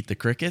going to eat the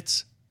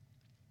crickets.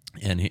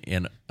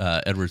 And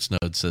Edward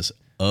Snowden says,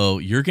 oh,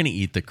 you're going to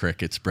eat the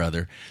crickets,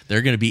 brother.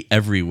 They're going to be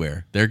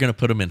everywhere. They're going to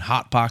put them in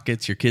Hot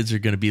Pockets. Your kids are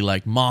going to be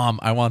like, Mom,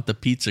 I want the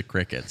pizza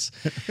crickets.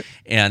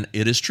 And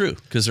it is true,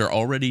 because they're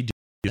already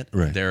doing it.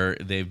 Right.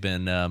 They've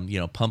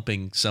been,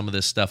 pumping some of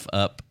this stuff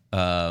up,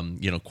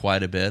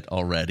 quite a bit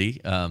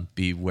already.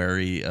 Be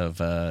wary of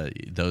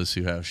those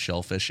who have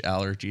shellfish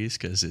allergies,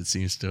 because it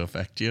seems to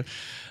affect you.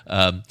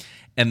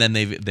 And then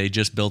they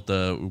just built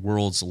the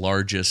world's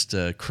largest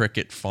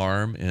cricket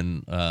farm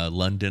in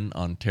London,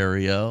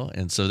 Ontario,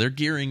 and so they're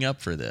gearing up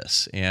for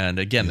this. And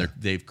again,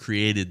 they've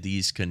created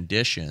these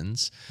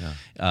conditions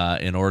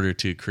in order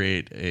to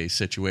create a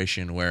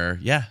situation where,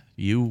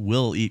 you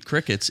will eat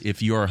crickets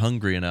if you are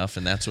hungry enough,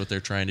 and that's what they're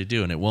trying to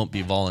do, and it won't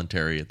be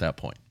voluntary at that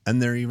point.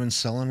 And they're even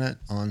selling it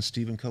on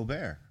Stephen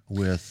Colbert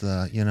with,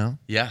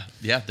 Yeah,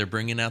 they're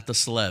bringing out the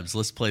celebs.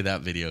 Let's play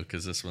that video,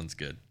 because this one's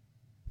good.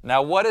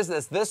 Now, what is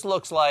this? This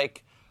looks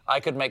like I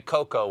could make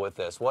cocoa with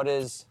this. What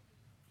is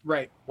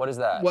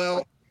that?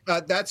 Well,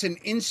 that's an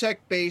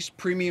insect-based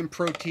premium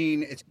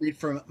protein. It's made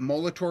from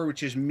Molitor,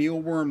 which is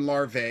mealworm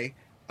larvae.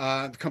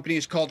 The company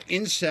is called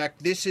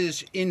Insect. This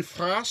is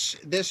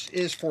Infras. This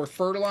is for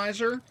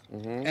fertilizer.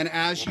 Mm-hmm. And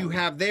as you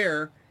have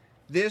there,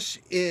 this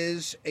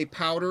is a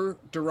powder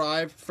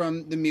derived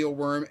from the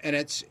mealworm, and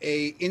it's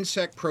a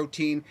insect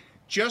protein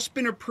just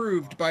been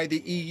approved by the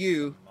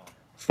EU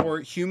for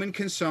human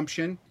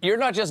consumption. You're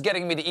not just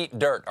getting me to eat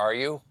dirt, are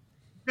you?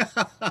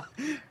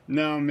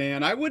 No,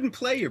 man, I wouldn't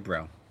play you,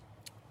 bro.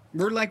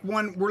 We're like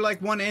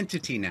one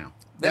entity now.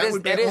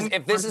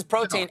 If this is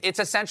protein, it's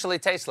essentially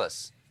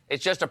tasteless.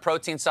 It's just a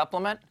protein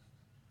supplement.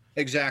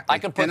 Exactly. I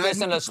could put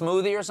this in a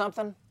smoothie or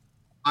something.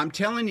 I'm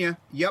telling you,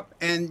 yep.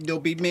 And they'll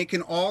be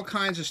making all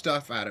kinds of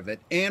stuff out of it.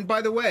 And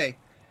by the way,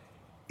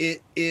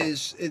 it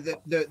is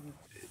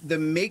the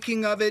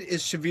making of it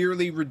is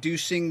severely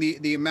reducing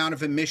the amount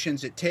of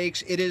emissions it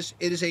takes. It is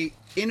a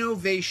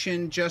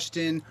innovation,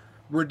 Justin.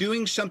 We're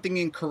doing something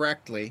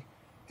incorrectly.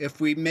 If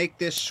we make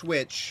this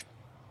switch,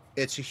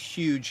 it's a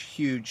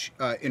huge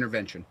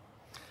intervention.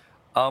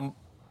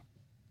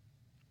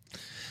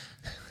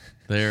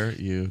 There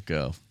you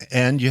go.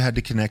 And you had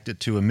to connect it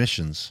to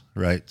emissions,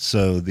 right?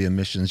 So the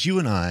emissions, you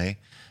and I,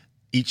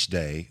 each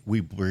day, we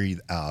breathe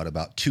out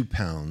about 2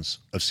 pounds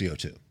of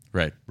CO2.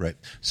 Right.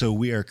 So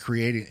we are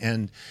creating,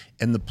 and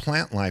the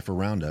plant life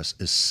around us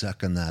is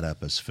sucking that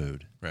up as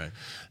food. Right.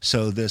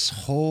 So this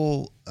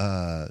whole,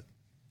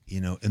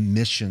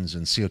 emissions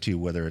and CO2,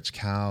 whether it's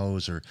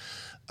cows or,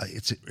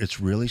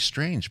 it's really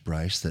strange,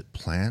 Bryce, that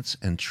plants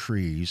and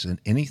trees and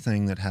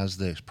anything that has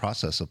the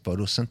process of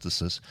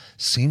photosynthesis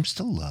seems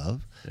to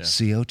love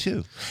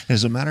CO2.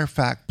 As a matter of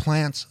fact,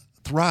 plants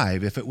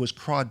thrive. If it was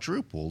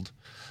quadrupled,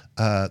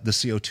 the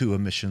CO2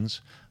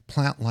 emissions,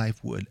 plant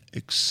life would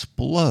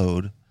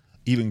explode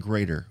even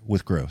greater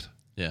with growth.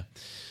 Yeah.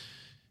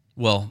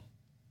 Well,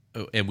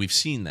 and we've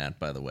seen that,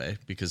 by the way,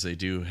 because they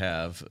do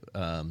have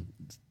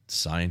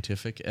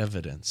scientific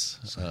evidence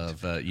of,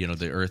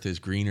 the Earth is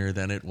greener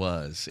than it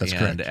was. That's and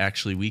correct.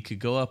 Actually, we could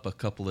go up a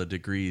couple of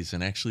degrees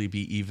and actually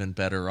be even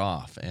better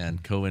off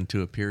and go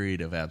into a period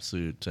of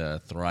absolute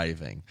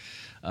thriving.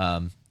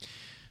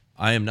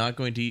 I am not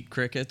going to eat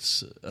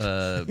crickets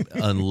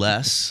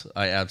unless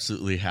I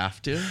absolutely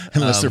have to.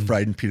 Unless they're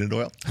fried in peanut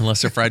oil.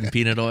 Unless they're fried in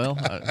peanut oil.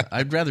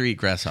 I'd rather eat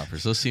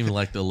grasshoppers. Those seem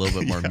like a little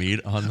bit more meat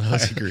on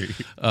those. I agree.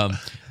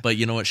 But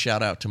you know what?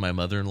 Shout out to my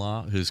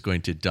mother-in-law, who's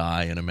going to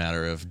die in a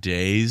matter of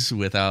days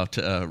without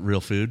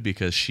real food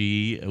because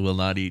she will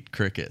not eat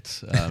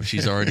crickets.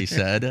 She's already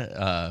said,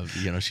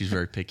 she's a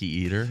very picky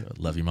eater.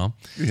 Love you, Mom.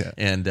 Yeah.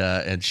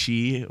 And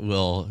she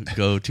will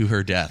go to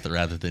her death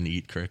rather than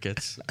eat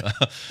crickets.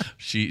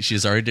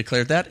 She's already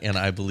declared that, and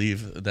I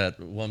believe that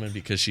woman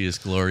because she is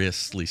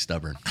gloriously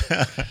stubborn.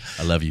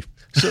 I love you.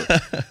 So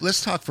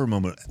let's talk for a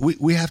moment.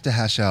 We have to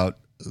hash out,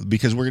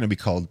 because we're going to be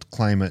called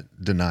climate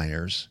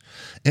deniers,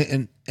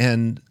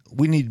 and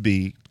we need to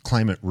be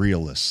climate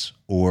realists,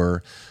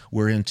 or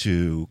we're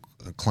into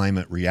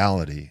climate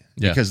reality,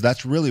 because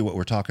that's really what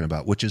we're talking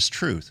about, which is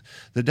truth.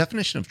 The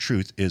definition of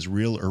truth is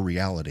real or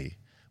reality.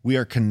 We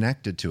are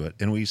connected to it,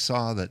 and we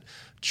saw that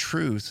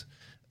truth,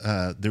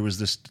 there was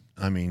this,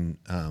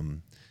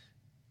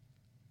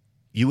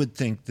 you would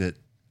think that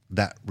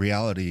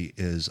reality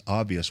is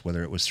obvious,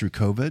 whether it was through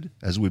COVID,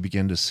 as we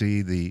begin to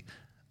see the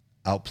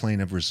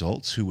outplaying of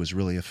results who was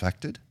really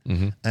affected,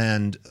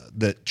 and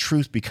the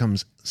truth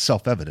becomes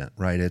self-evident,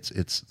 right?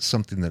 It's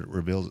something that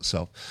reveals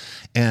itself,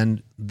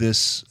 and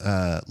this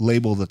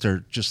label that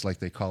they're just like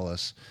they call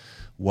us,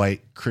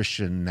 white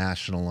Christian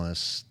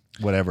nationalists,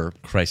 whatever,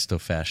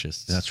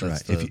 Christo-fascists. That's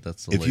right.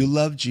 If you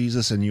love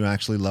Jesus and you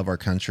actually love our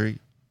country,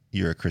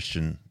 you're a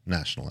Christian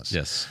nationalist.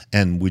 Yes,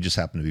 and we just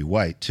happen to be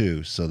white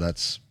too, so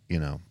that's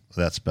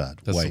that's bad.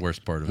 That's white. The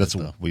worst part of it,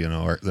 though. We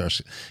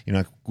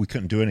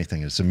couldn't do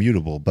anything. It's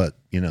immutable, but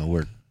we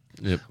got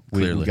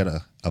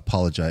to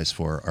apologize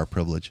for our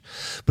privilege.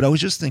 But I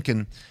was just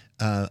thinking,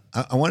 I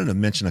wanted to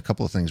mention a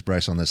couple of things,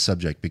 Bryce, on this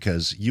subject,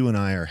 because you and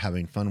I are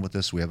having fun with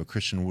this. We have a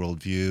Christian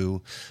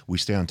worldview. We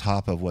stay on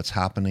top of what's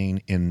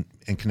happening and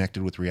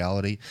connected with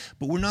reality.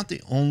 But we're not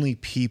the only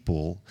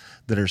people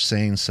that are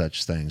saying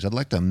such things. I'd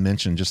like to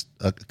mention just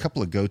a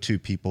couple of go-to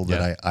people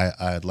that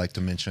I'd like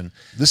to mention.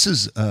 This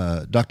is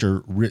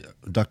Dr.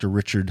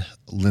 Richard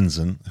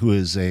Lindzen, who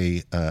is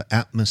a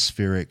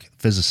atmospheric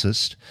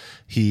physicist.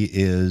 He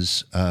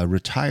is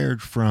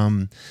retired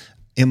from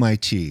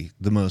MIT,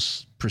 the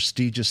most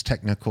prestigious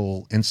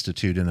technical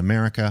institute in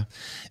America.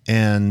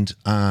 And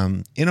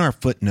in our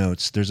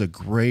footnotes, there's a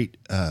great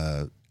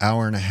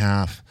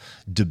hour-and-a-half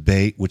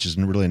debate, which is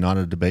really not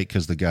a debate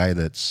because the guy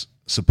that's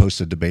supposed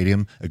to debate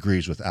him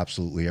agrees with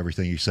absolutely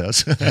everything he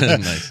says.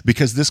 Nice.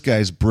 Because this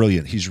guy's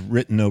brilliant. He's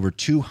written over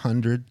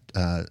 200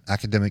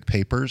 academic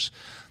papers,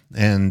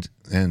 and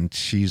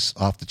he's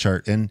off the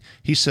chart. And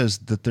he says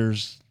that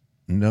there's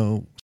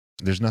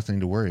nothing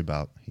to worry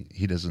about.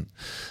 He doesn't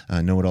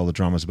know what all the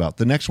drama is about.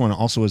 The next one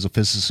also is a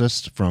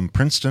physicist from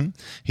Princeton.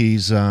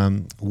 He's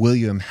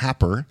William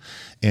Happer,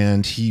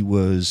 and he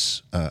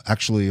was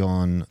actually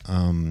on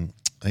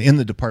in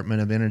the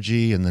Department of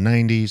Energy in the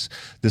 90s.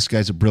 This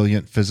guy's a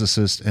brilliant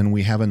physicist, and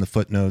we have in the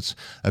footnotes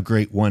a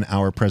great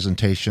 1-hour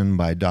presentation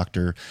by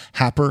Dr.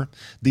 Happer.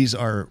 These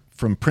are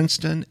from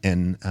Princeton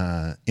and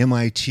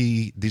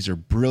MIT. These are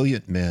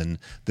brilliant men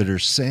that are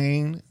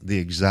saying the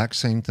exact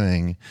same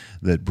thing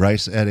that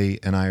Bryce Eddy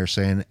and I are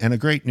saying. And a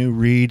great new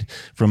read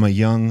from a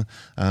young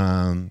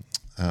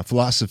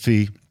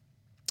philosophy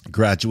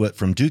graduate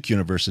from Duke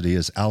University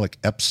is Alec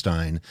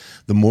Epstein,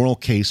 The Moral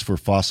Case for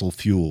Fossil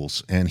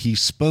Fuels. And he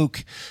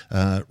spoke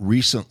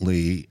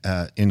recently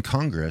in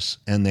Congress,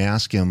 and they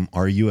asked him,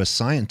 are you a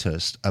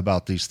scientist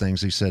about these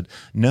things? He said,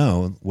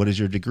 no. What is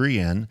your degree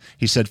in?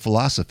 He said,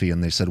 philosophy.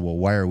 And they said, well,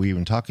 why are we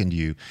even talking to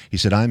you? He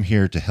said, I'm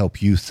here to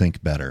help you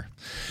think better.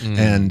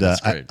 And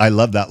I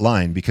love that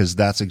line, because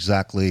that's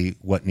exactly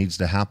what needs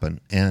to happen.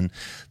 And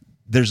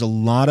there's a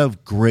lot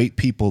of great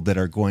people that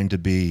are going to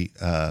be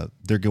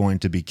they're going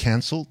to be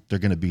canceled. They're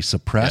going to be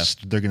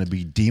suppressed. They're going to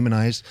be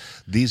demonized.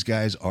 These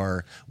guys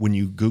are, when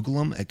you Google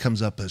them, it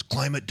comes up as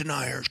climate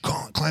deniers.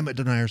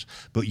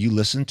 But you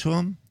listen to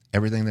them,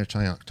 everything they're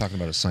talking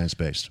about is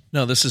science-based.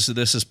 No, this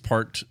is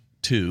part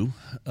 2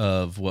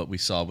 of what we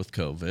saw with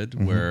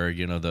COVID, where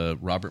the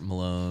Robert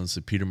Malones,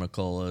 the Peter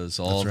McCulloughs,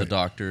 all the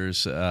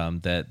doctors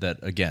that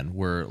again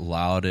were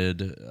lauded,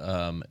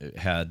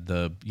 had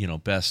the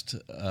best.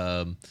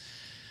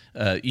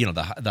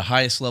 The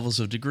highest levels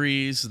of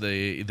degrees,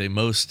 the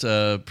most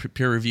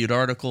peer-reviewed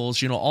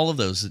articles, all of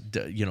those,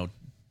 down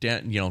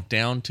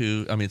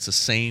to, it's the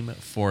same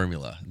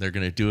formula. They're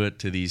going to do it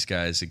to these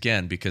guys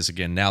again, because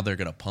again, now they're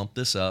going to pump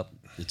this up.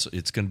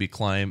 It's going to be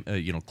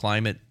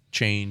climate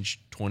change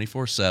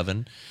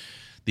 24/7.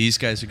 These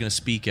guys are going to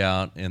speak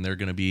out, and they're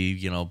going to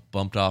be,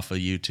 bumped off of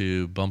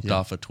YouTube, bumped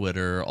off of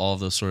Twitter, all of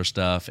those sort of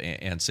stuff,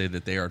 and say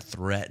that they are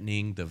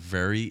threatening the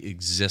very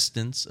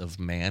existence of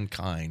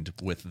mankind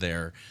with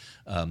their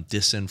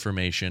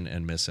disinformation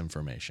and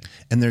misinformation.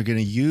 And they're going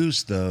to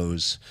use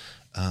those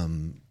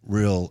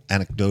real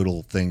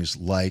anecdotal things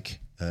like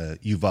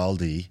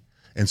Uvalde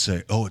and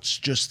say, oh, it's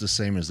just the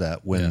same as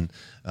that. When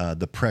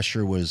the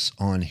pressure was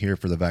on here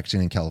for the vaccine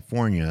in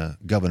California,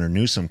 Governor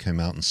Newsom came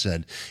out and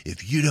said,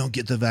 if you don't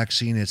get the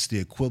vaccine, it's the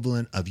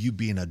equivalent of you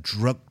being a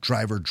drunk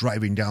driver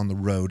driving down the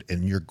road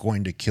and you're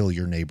going to kill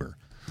your neighbor.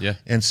 Yeah.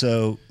 And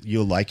so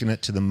you'll liken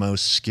it to the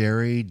most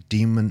scary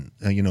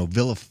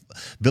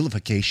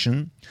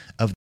vilification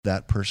of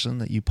that person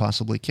that you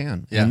possibly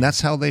can. Yeah. And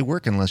that's how they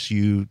work unless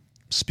you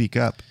speak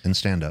up and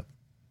stand up.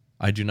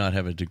 I do not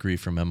have a degree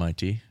from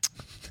MIT.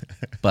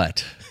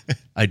 But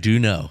I do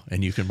know,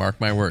 and you can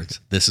mark my words,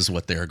 this is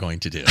what they're going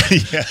to do.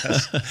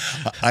 Yes,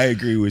 I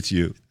agree with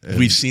you.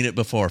 We've seen it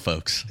before,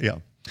 folks. Yeah.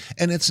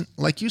 And it's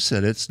like you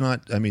said, it's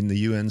not, the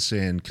UN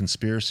saying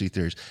conspiracy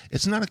theories.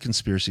 It's not a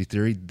conspiracy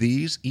theory.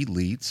 These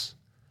elites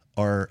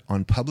are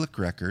on public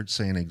record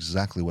saying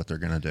exactly what they're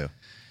going to do.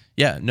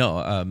 Yeah, no,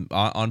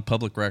 on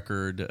public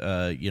record,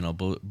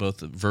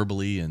 both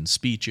verbally in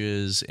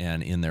speeches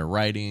and in their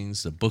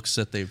writings, the books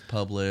that they've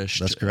published.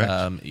 That's correct.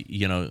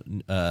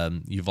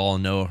 Yuval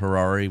Noah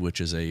Harari,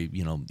 which is a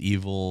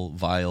evil,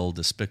 vile,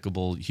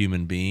 despicable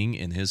human being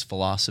in his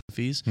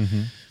philosophies.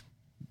 Mm-hmm.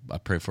 I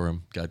pray for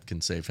him. God can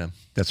save him.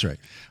 That's right.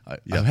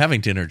 I'm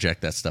having to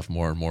interject that stuff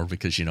more and more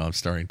because, I'm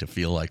starting to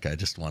feel like I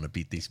just want to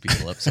beat these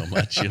people up so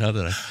much, that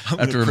I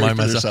have to remind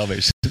myself.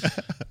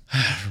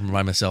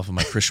 Remind myself of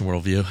my Christian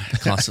worldview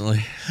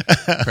constantly.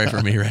 Pray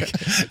for me, Rick.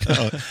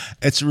 No,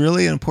 it's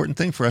really an important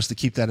thing for us to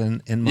keep that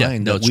in mind. Yeah,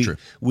 no, it's true.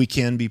 We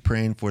can be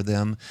praying for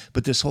them.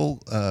 But this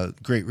whole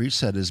Great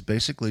Reset is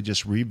basically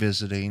just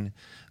revisiting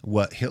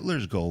what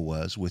Hitler's goal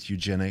was with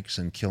eugenics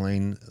and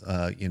killing,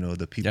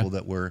 the people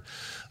that were,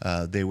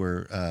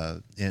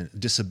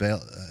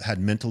 had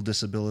mental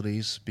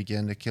disabilities,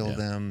 began to kill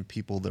them.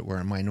 People that were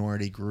in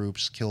minority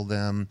groups, kill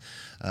them.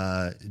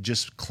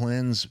 Just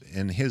cleanse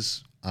in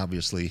his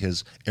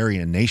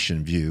Aryan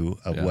nation view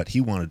of what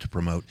he wanted to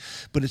promote.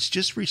 But it's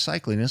just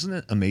recycling. Isn't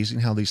it amazing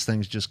how these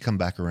things just come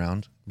back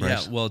around,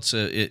 Bryce? Yeah, well,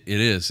 it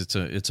is.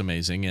 It's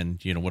amazing.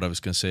 And what I was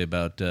going to say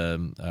about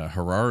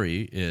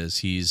Harari is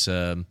he's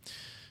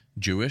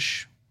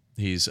Jewish.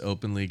 He's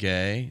openly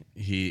gay.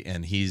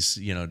 He's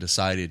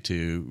decided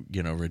to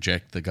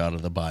reject the God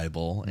of the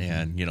Bible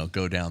and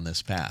go down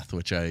this path,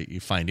 which I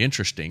find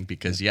interesting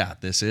because he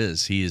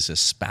is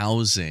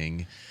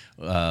espousing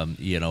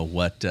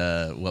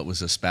what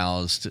was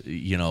espoused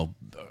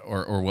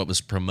or what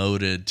was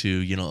promoted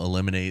to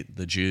eliminate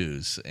the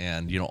Jews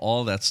and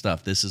all that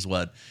stuff. This is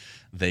what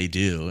they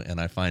do,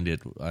 and I find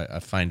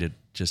it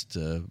just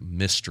a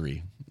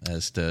mystery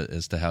as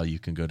to how you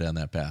can go down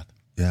that path.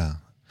 Yeah.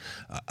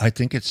 I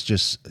think it's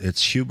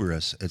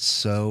hubris. It's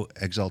so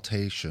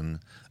exaltation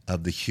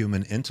of the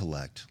human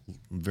intellect,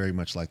 very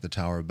much like the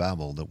Tower of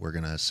Babel that we're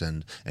going to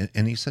ascend.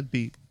 And he said,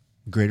 be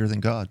greater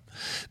than God,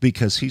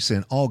 because he's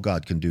saying all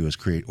God can do is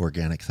create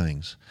organic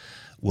things.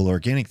 Well,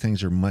 organic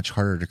things are much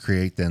harder to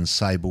create than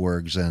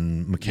cyborgs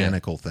and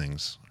mechanical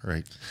things,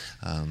 right?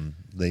 But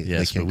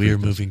we are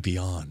moving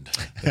beyond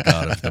the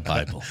God of the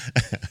Bible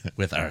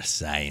with our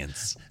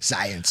science.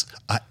 Science.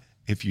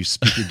 If you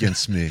speak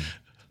against me,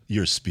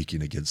 you're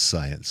speaking against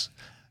science.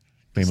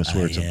 Famous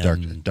words of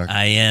Dr.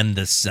 I am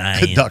the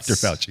science. Dr.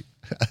 Fauci.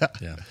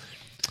 Yeah.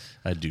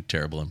 I do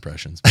terrible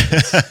impressions, but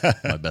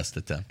it's my best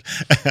attempt.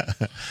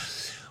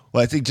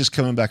 Well, I think just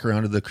coming back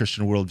around to the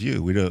Christian worldview,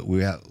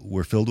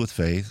 we're filled with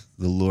faith.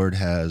 The Lord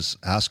has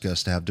asked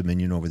us to have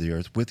dominion over the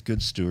earth with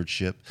good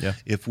stewardship. Yeah.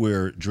 If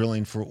we're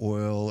drilling for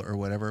oil or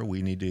whatever,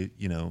 we need to,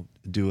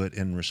 do it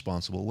in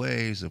responsible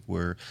ways. If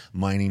we're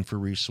mining for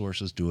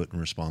resources, do it in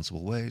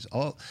responsible ways.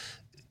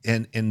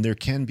 And there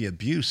can be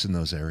abuse in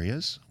those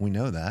areas. We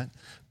know that.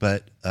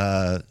 But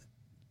the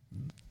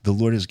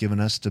Lord has given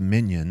us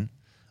dominion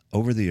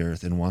over the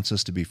earth and wants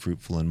us to be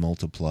fruitful and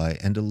multiply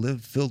and to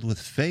live filled with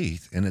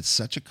faith. And it's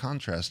such a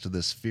contrast to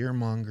this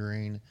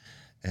fear-mongering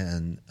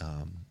and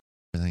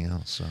everything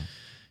else. So.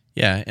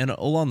 Yeah, and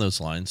along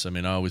those lines, I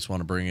always want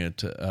to bring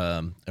it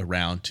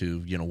around to,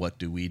 what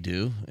do we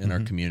do in our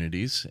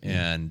communities?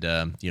 And,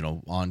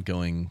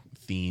 ongoing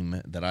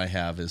theme that I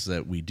have is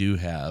that we do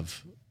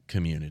have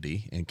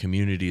community, and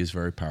community is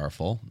very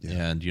powerful.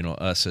 And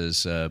us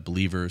as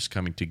believers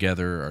coming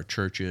together, our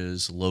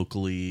churches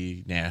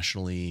locally,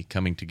 nationally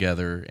coming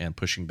together and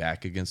pushing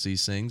back against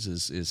these things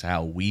is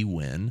how we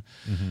win.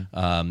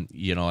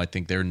 I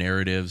think their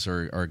narratives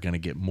are going to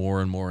get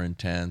more and more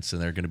intense, and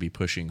they're going to be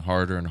pushing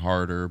harder and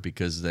harder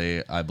because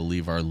they, I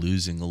believe, are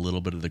losing a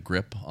little bit of the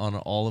grip on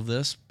all of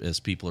this as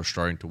people are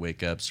starting to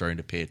wake up, starting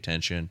to pay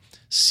attention,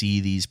 see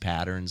these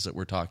patterns that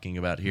we're talking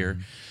about here.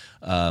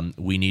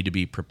 We need to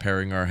be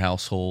preparing our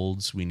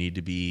households. We need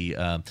to be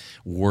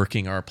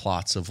working our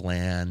plots of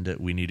land.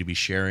 We need to be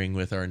sharing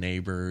with our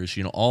neighbors.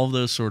 All of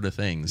those sort of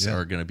things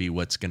are going to be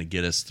what's going to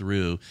get us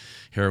through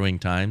harrowing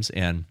times.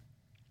 And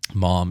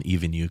Mom,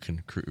 even you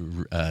can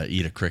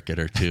eat a cricket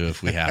or two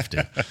if we have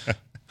to.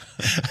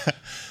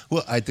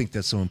 Well, I think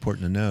that's so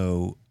important to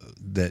know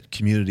that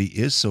community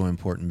is so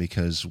important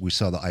because we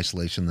saw the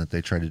isolation that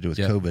they tried to do with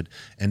COVID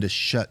and to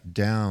shut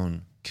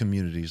down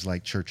communities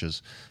like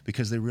churches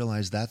because they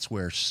realize that's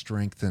where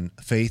strength and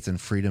faith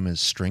and freedom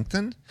is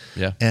strengthened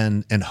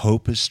and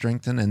hope is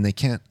strengthened, and they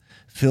can't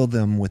fill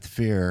them with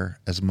fear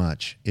as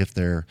much if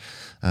they're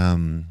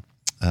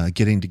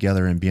getting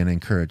together and being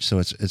encouraged. So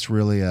it's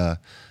really a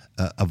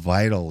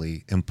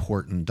vitally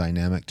important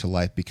dynamic to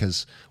life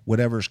because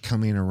whatever's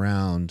coming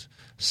around,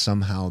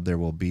 somehow there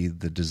will be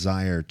the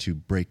desire to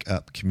break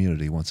up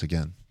community once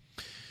again.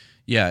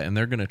 Yeah, and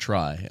they're going to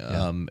try.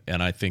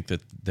 And I think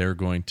that they're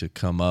going to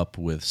come up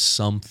with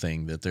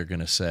something that they're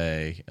going to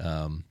say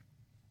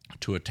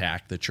to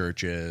attack the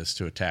churches,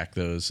 to attack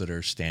those that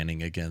are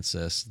standing against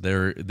us.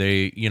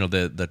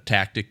 The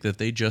tactic that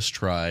they just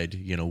tried,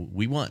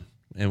 we won.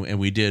 And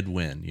we did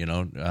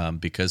win,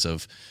 because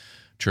of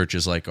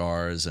churches like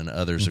ours and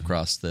others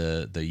across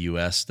the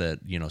U.S. that,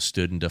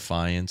 stood in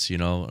defiance.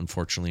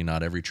 Unfortunately,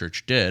 not every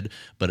church did,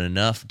 but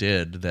enough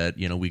did that,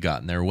 we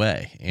got in their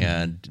way.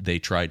 And they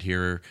tried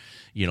here,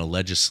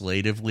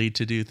 legislatively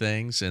to do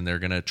things, and they're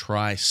going to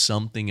try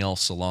something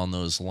else along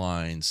those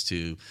lines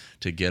to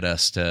get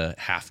us to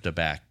have to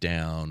back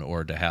down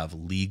or to have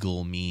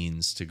legal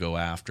means to go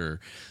after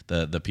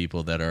the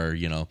people that are,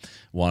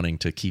 wanting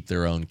to keep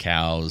their own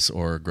cows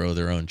or grow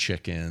their own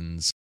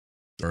chickens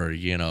or,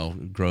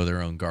 grow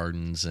their own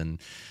gardens. And,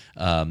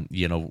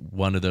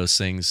 one of those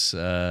things,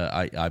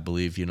 I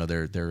believe,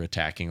 they're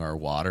attacking our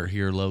water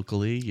here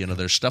locally.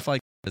 There's stuff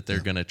like that they're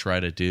going to try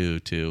to do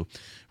to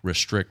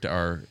restrict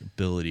our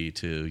ability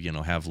to,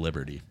 have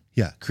liberty.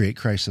 Yeah, create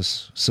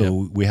crisis.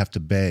 So we have to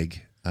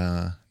beg.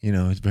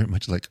 It's very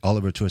much like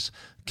Oliver Twist.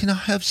 Can I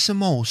have some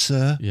more,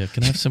 sir? Yeah,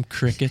 can I have some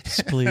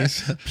crickets,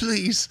 please?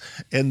 Please.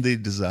 And the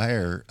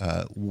desire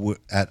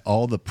at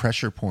all the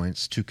pressure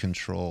points to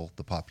control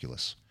the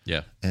populace.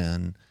 Yeah.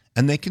 And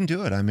they can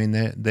do it. I mean,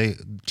 they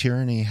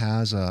tyranny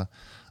has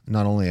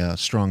not only a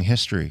strong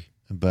history,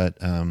 but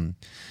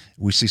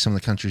we see some of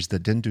the countries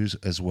that didn't do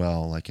as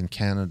well, like in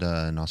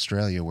Canada and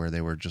Australia, where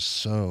they were just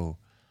so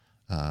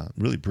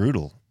really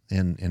brutal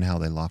in how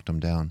they locked them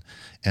down.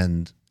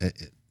 And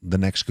the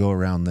next go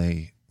around,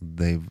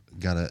 they've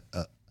got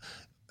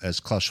as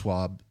Klaus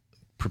Schwab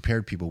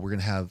prepared people, we're going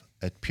to have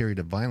a period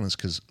of violence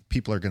because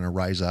people are going to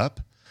rise up,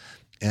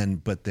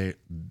 but they're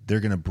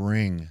going to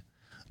bring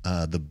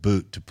the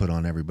boot to put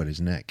on everybody's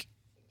neck.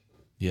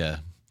 Yeah.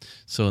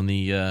 So in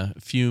the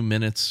few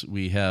minutes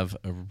we have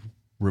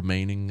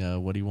remaining,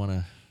 what do you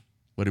want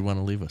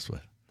to leave us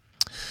with?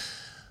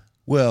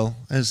 Well,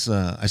 as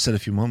I said a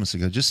few moments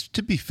ago, just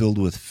to be filled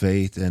with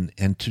faith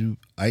and to,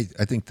 I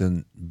think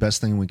the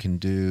best thing we can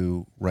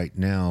do right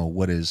now,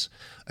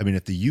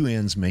 if the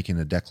UN's making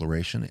a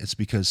declaration, it's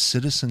because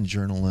citizen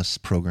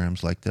journalist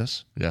programs like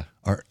this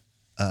are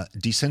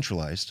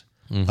decentralized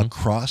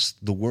across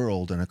the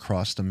world and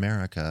across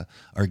America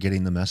are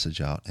getting the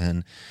message out.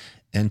 And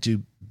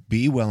to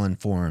be well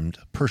informed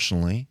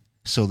personally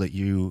so that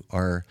you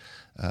are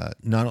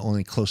not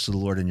only close to the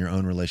Lord in your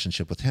own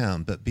relationship with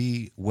Him, but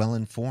be well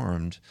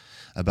informed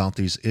about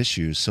these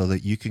issues so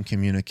that you can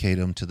communicate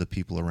them to the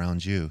people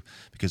around you.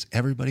 Because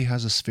everybody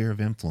has a sphere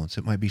of influence.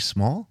 It might be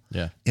small,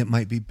 it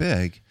might be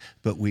big,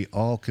 but we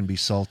all can be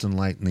salt and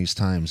light in these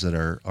times that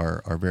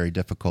are very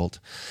difficult.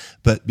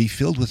 But be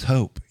filled with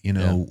hope.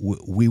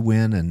 We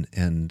win,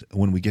 and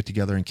when we get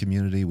together in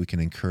community, we can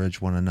encourage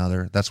one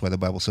another. That's why the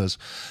Bible says,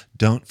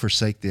 "Don't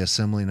forsake the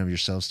assembling of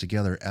yourselves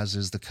together, as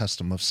is the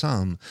custom of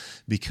some,"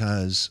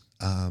 because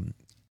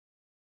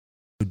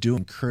we do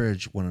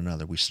encourage one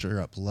another. We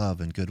stir up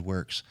love and good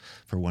works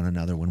for one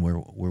another when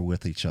we're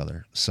with each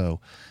other.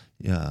 So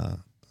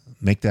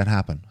make that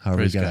happen,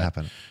 however you got to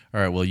happen. All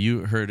right, well,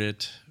 you heard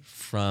it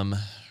from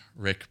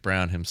Rick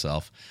Brown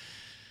himself.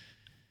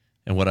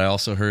 And what I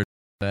also heard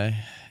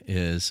today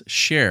is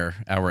share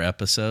our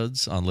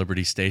episodes on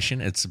Liberty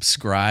Station and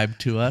subscribe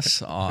to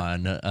us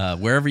on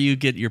wherever you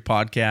get your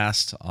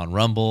podcast, on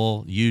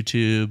Rumble,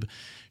 YouTube.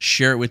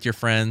 Share it with your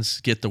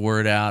friends, get the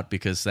word out,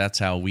 because that's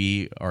how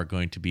we are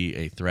going to be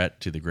a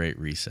threat to the Great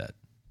Reset.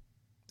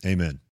 Amen.